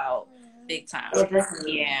talking about, big time. Oh,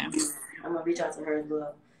 definitely. Yeah. I'm gonna reach out to her as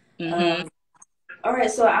well. All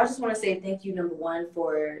right, so I just want to say thank you, number one,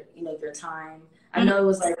 for your time. I know it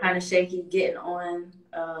was like kind of shaky getting on.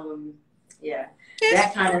 Yeah,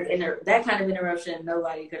 that kind of interruption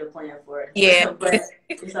nobody could have planned for it. Yeah, but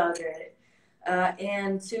it's all good.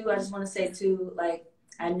 And two, I just want to say too, like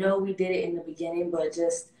I know we did it in the beginning, but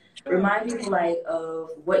just remind people like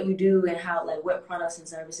of what you do and how what products and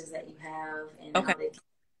services that you have and how they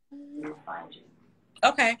can find you.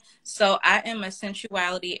 Okay, so I am a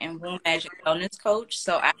sensuality and womb magic wellness coach.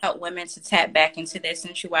 So I help women to tap back into their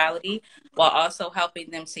sensuality while also helping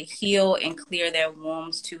them to heal and clear their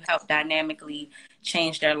wombs to help dynamically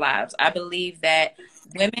change their lives. I believe that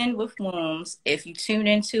women with wombs, if you tune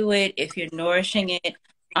into it, if you're nourishing it,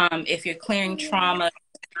 if you're clearing trauma,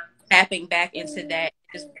 tapping back into that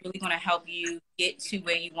is really going to help you get to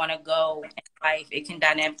where you want to go in life. It can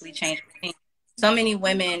dynamically change things. So many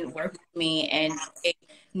women work with me and create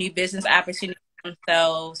new business opportunities for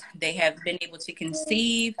themselves. They have been able to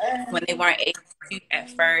conceive when they weren't able to at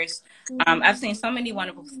first. I've seen so many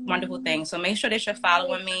wonderful, wonderful things. So make sure that you're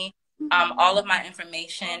following me. All of my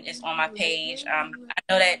information is on my page. I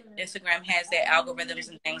know that Instagram has their algorithms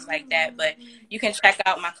and things like that, but you can check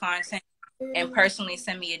out my content and personally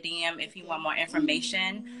send me a DM if you want more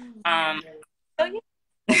information. So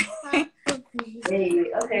yeah.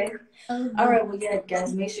 Hey, okay. All right, well, yeah,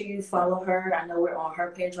 guys, make sure you follow her. I know we're on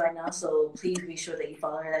her page right now, so please be sure that you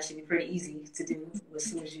follow her. That should be pretty easy to do. As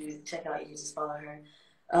soon as you check out, you can just follow her.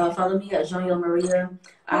 Follow me at Jonio Maria.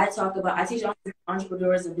 I teach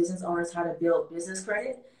entrepreneurs and business owners how to build business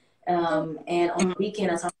credit. And on the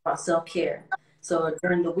weekend, I talk about self care. So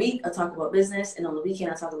during the week, I talk about business, and on the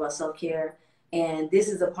weekend, I talk about self care. And this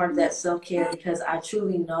is a part of that self care because I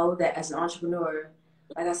truly know that as an entrepreneur,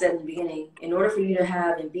 like I said in the beginning, in order for you to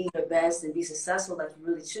have and be your best and be successful like you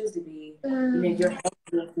really choose to be, your health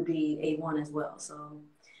needs to be A1 as well. So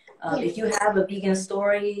if you have a vegan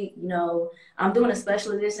story, I'm doing a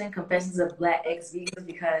special edition, Confessions of Black Ex-Vegans,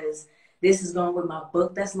 because this is going with my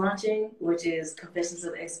book that's launching, which is Confessions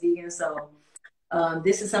of Ex-Vegans. So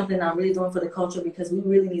this is something I'm really doing for the culture because we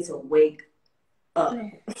really need to wake up.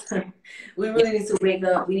 We really need to wake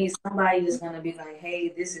up. We need somebody that's going to be like, hey,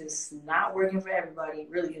 this is not working for everybody.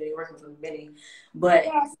 Really, it ain't working for many. But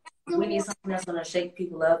we need something that's going to shake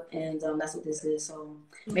people up, and that's what this is. So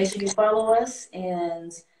make sure you follow us,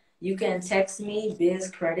 and you can text me,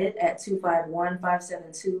 Biz Credit, at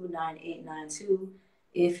 251-572-9892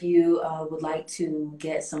 if you would like to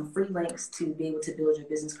get some free links to be able to build your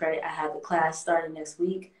business credit. I have a class starting next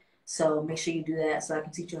week, so make sure you do that so I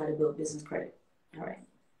can teach you how to build business credit. All right.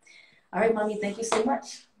 All right, Mommy, thank you so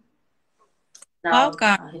much. Now,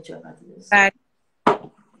 Welcome. I'll hit you up after this. Bye.